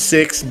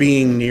 6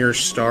 being near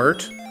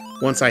start,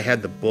 once I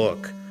had the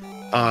book,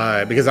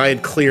 because I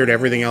had cleared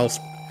everything else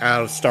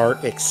out of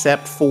start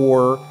except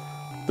for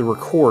the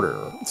recorder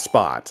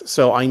spot.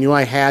 So I knew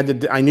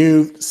I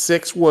knew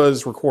 6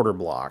 was recorder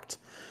blocked.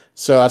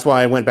 So that's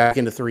why I went back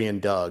into 3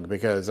 and dug,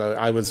 because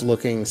I was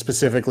looking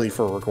specifically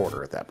for a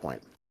recorder at that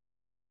point.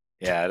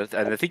 Yeah,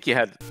 and I think you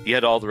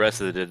had all the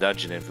rest of the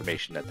dungeon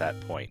information at that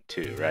point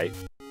too, right?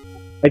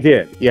 I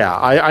did. Yeah,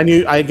 I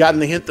knew I had gotten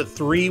the hint that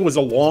 3 was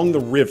along the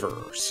river,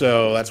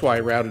 so that's why I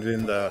routed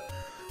in the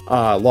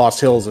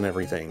Lost Hills and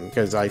everything,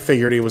 because I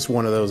figured it was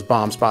one of those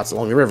bomb spots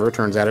along the river. It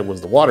turns out it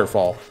was the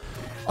waterfall.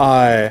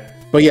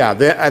 But yeah,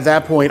 at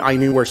that point, I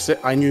knew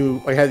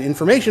I had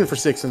information for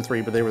 6 and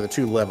 3, but they were the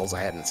 2 levels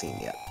I hadn't seen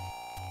yet.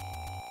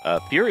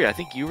 Fury, I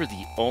think you were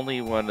the only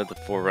one of the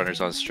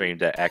Forerunners on stream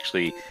that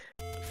actually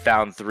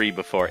found 3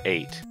 before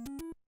 8.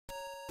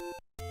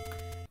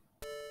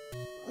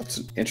 That's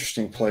an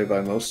interesting play by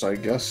most, I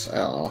guess. I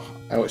don't know.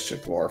 I always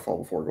check the waterfall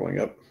before going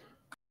up.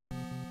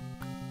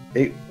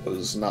 8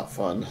 was not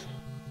fun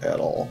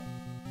at all.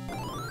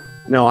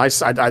 No,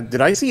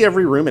 did I see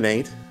every room in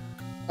 8?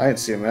 I didn't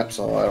see a map,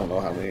 so I don't know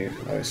how many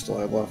I still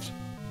have left.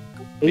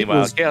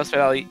 Meanwhile, Chaos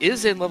Valley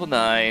is in level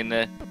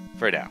 9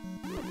 for now.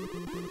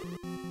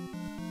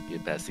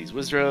 Get past these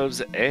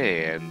Wizrobes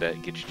and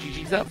get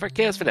your GGs out for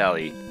Chaos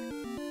Finale.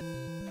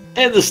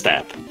 And the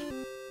stab.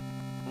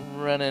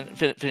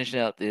 Finishing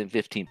out in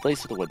 15th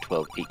place with a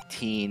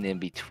 112.18. In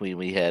between,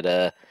 we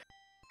had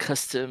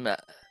Custom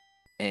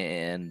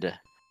and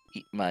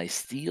Eat My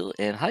Steel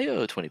and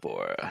Hyo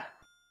 24.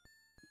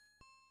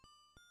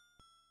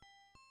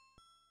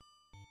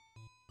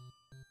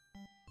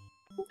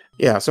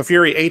 Yeah, so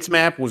Fury 8's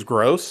map was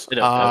gross.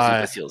 No,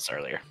 I was Steel's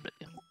earlier. But,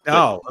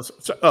 yeah.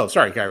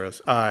 Sorry,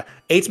 Kairos.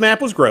 8's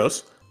map was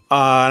gross,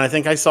 and I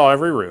think I saw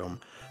every room.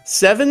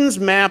 7's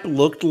map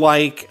looked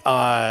like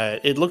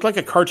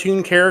a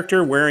cartoon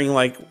character wearing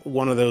like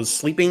one of those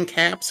sleeping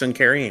caps and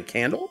carrying a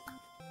candle.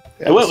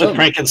 Yeah, I went with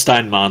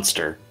Frankenstein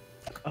Monster.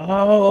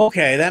 Oh,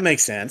 okay, that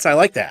makes sense. I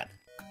like that.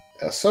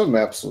 Yeah,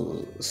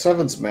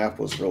 7's map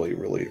was really,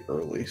 really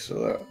early,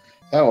 so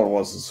that one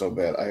wasn't so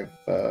bad.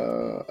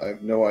 I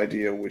have no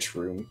idea which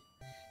room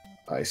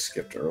I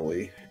skipped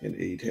early in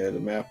 8 had a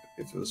map,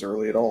 if it was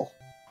early at all.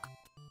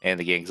 And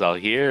the gang's all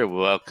here.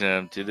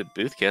 Welcome to the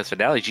Boothcast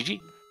finale.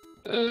 GG.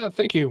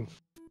 Thank you.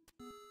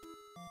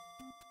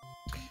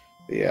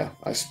 But yeah,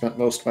 I spent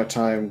most of my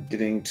time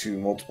getting to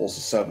multiples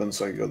of 7,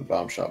 so I could go to the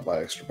bomb shop,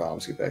 buy extra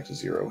bombs, get back to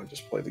 0, and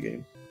just play the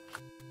game.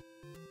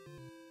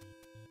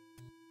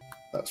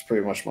 That's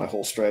pretty much my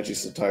whole strategy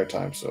this entire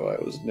time, so I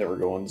was never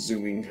going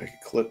zooming. I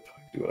could clip,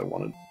 I could do what I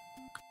wanted.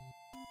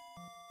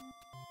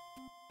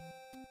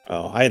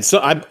 Oh, I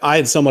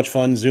had so much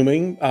fun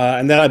zooming,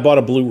 and then I bought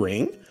a blue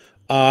ring.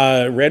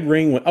 Red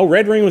ring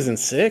was in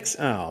 6.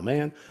 Oh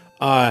man.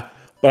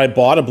 But I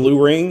bought a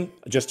blue ring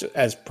just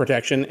as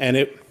protection, and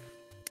it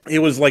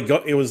was like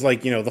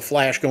the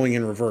Flash going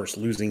in reverse,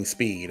 losing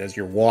speed as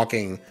you're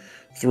walking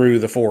through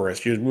the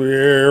forest. Just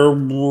where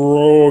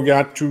bro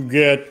got to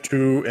get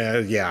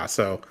to, yeah.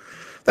 So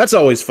that's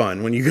always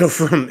fun when you go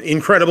from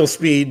incredible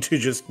speed to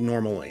just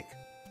normal link.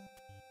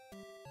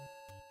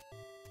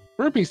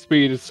 Rupee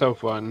speed is so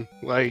fun.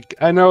 Like,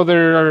 I know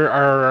there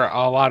are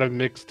a lot of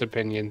mixed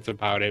opinions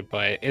about it,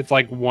 but it's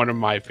like one of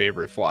my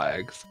favorite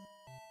flags.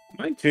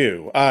 Mine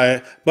too.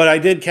 But I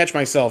did catch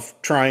myself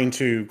trying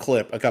to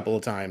clip a couple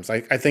of times. I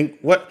think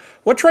what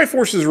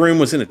Triforce's room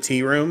was in a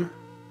tea room?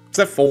 Is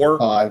that 4?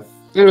 5.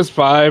 It was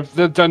 5.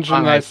 The dungeon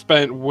I 5.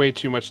 spent way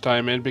too much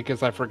time in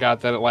because I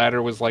forgot that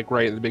ladder was like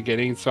right at the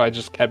beginning, so I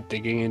just kept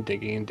digging and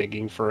digging and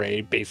digging for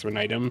a basement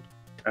item.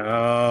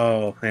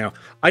 Oh, yeah.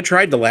 I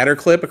tried the ladder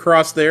clip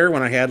across there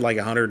when I had like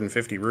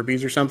 150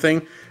 rupees or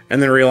something,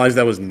 and then realized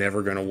that was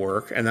never going to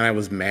work. And then I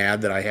was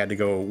mad that I had to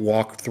go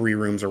walk 3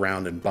 rooms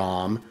around and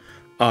bomb.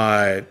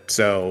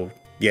 So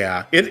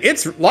yeah,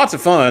 it's lots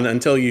of fun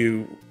until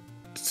you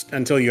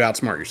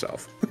outsmart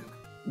yourself.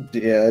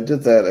 Yeah, I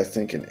did that, I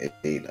think, in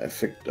 8.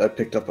 I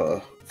picked up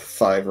a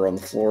 5er on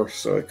the floor,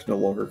 so I could no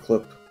longer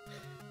clip.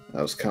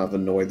 I was kind of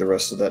annoyed the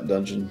rest of that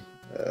dungeon.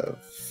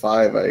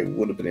 5, I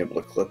would have been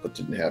able to clip, but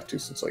didn't have to,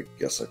 since I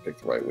guess I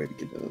picked the right way to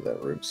get into that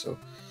room. So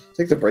I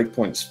think the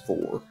breakpoint's 4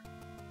 to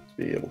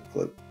be able to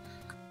clip.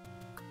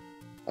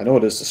 I know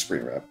it is the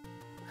screen wrap.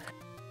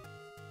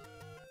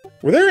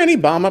 Were there any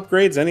bomb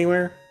upgrades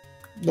anywhere?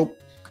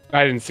 Nope.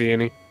 I didn't see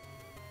any.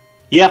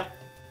 Yeah.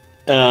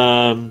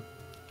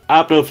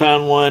 Opno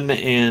found one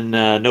and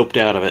noped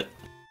out of it.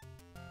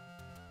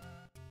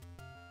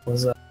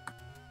 Was that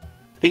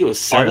I think it was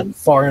 7.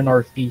 far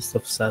northeast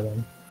of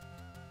 7?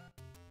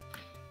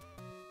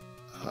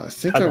 I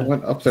think I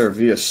went up there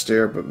via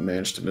stair, but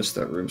managed to miss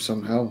that room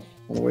somehow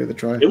on the way to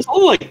try. It was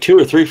only like 2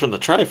 or 3 from the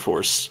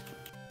Triforce.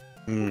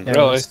 Hmm. Yeah,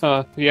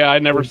 Really? Yeah, I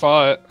never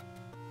saw it.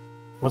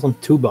 It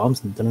wasn't 2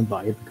 bombs and didn't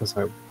buy it because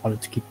I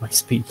wanted to keep my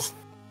speed.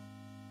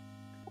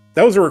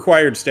 That was a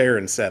required stair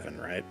in 7,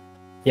 right?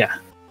 Yeah.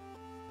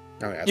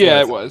 Oh, yeah, Yeah,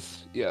 it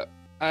was. Yeah.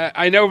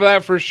 I know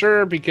that for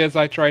sure because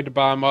I tried to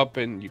bomb up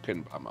and you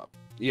couldn't bomb up.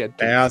 Yeah,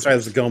 that's right. It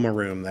was the Goma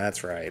room.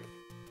 That's right.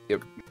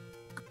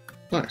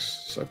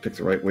 Nice. So I picked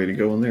the right way to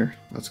go in there.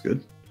 That's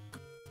good.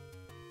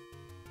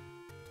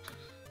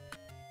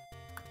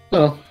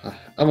 Well,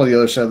 I'm on the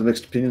other side of the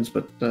mixed opinions,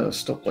 but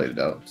still played it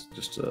out.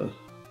 Just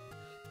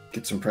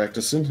get some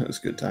practice in. It was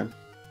a good time.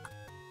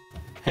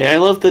 Hey, I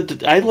love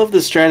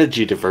the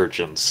strategy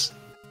divergence.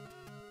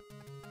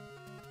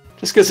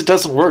 Just because it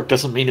doesn't work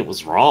doesn't mean it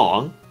was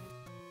wrong.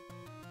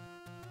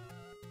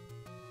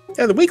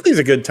 Yeah, the weekly's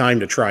a good time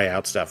to try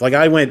out stuff. Like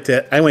I went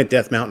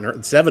Death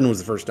Mountain. 7 was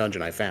the first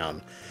dungeon I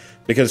found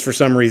because for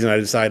some reason I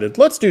decided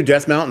let's do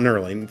Death Mountain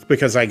early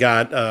because I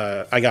got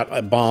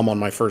a bomb on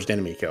my first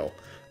enemy kill.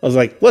 I was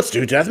like, let's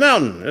do Death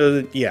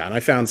Mountain. Yeah, and I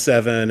found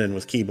 7 and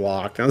was key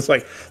blocked. And I was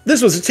like,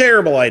 this was a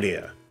terrible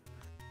idea.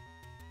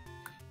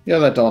 Yeah,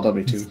 that dawned on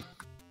me too.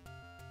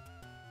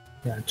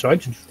 Yeah, I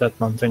tried to do that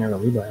one thing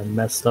early, but I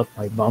messed up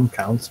my bomb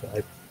count, so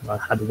I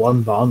had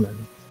 1 bomb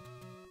and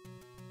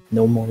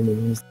no more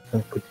enemies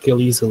I could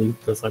kill easily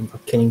because I'm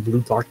not killing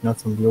blue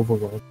darknuts on the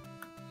overworld.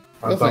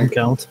 My bomb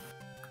count.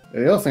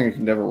 The other thing I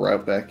could never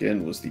route back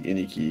in was the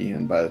any key,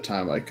 and by the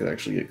time I could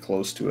actually get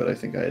close to it, I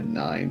think I had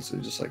 9, so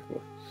just like,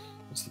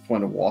 what's the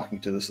point of walking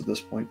to this at this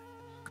point?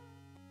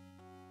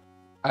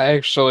 I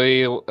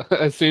actually,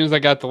 as soon as I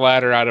got the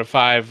ladder out of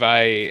 5,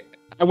 I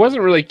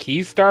wasn't really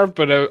key starved,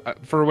 but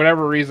for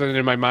whatever reason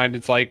in my mind,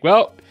 it's like,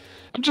 well,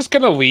 I'm just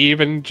gonna leave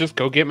and just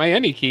go get my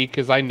any key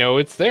because I know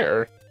it's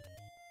there.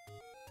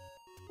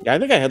 Yeah, I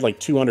think I had like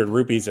 200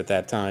 rupees at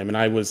that time, and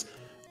I was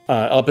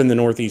up in the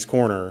northeast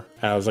corner.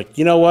 I was like,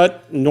 you know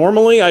what?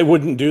 Normally I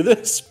wouldn't do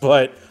this,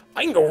 but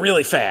I can go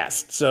really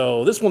fast,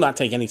 so this will not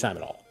take any time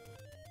at all.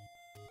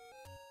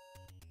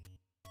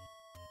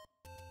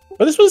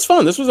 But this was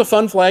fun. This was a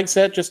fun flag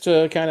set just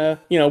to kind of,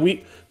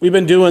 we've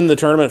been doing the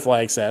tournament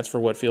flag sets for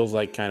what feels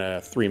like kind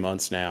of 3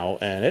 months now,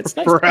 and it's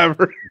nice.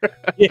 Forever.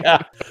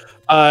 Yeah.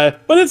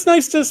 But it's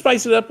nice to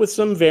spice it up with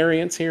some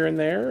variants here and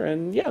there.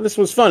 And yeah, this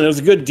was fun. It was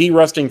a good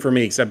de-rusting for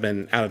me because I've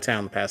been out of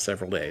town the past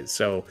several days.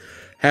 So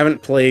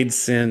haven't played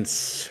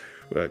since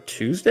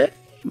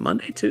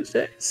Monday,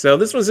 Tuesday. So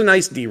this was a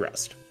nice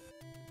de-rust.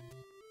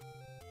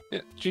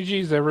 Yeah,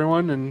 GG's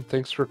everyone, and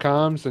thanks for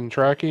comms and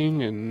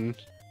tracking and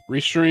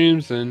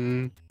restreams,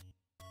 and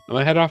I'm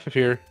gonna head off of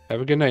here.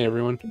 Have a good night,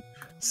 everyone.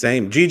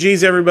 Same.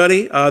 GG's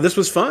everybody. This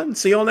was fun.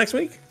 See you all next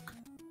week.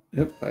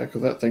 Yep, I echo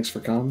that. Thanks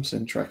for comms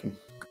and tracking.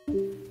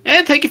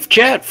 And thank you for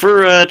chat,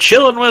 for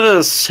chilling with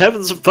us,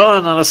 having some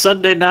fun on a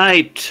Sunday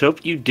night.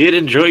 Hope you did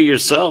enjoy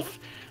yourself.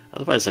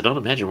 Otherwise, I don't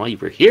imagine why you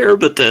were here.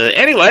 But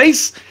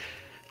anyways,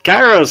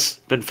 Kairos,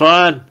 been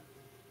fun.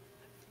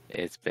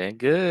 It's been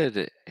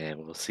good,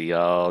 and we'll see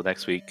y'all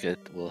next week.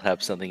 We'll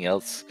have something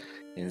else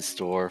in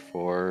store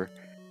for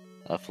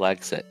a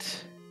flag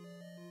set.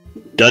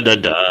 Dun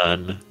dun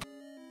dun.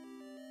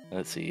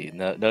 Let's see.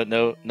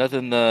 No,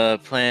 nothing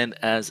planned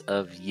as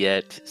of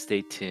yet.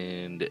 Stay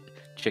tuned.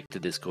 Check the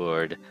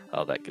Discord.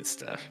 All that good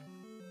stuff.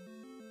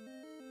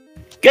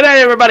 Good night,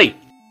 everybody.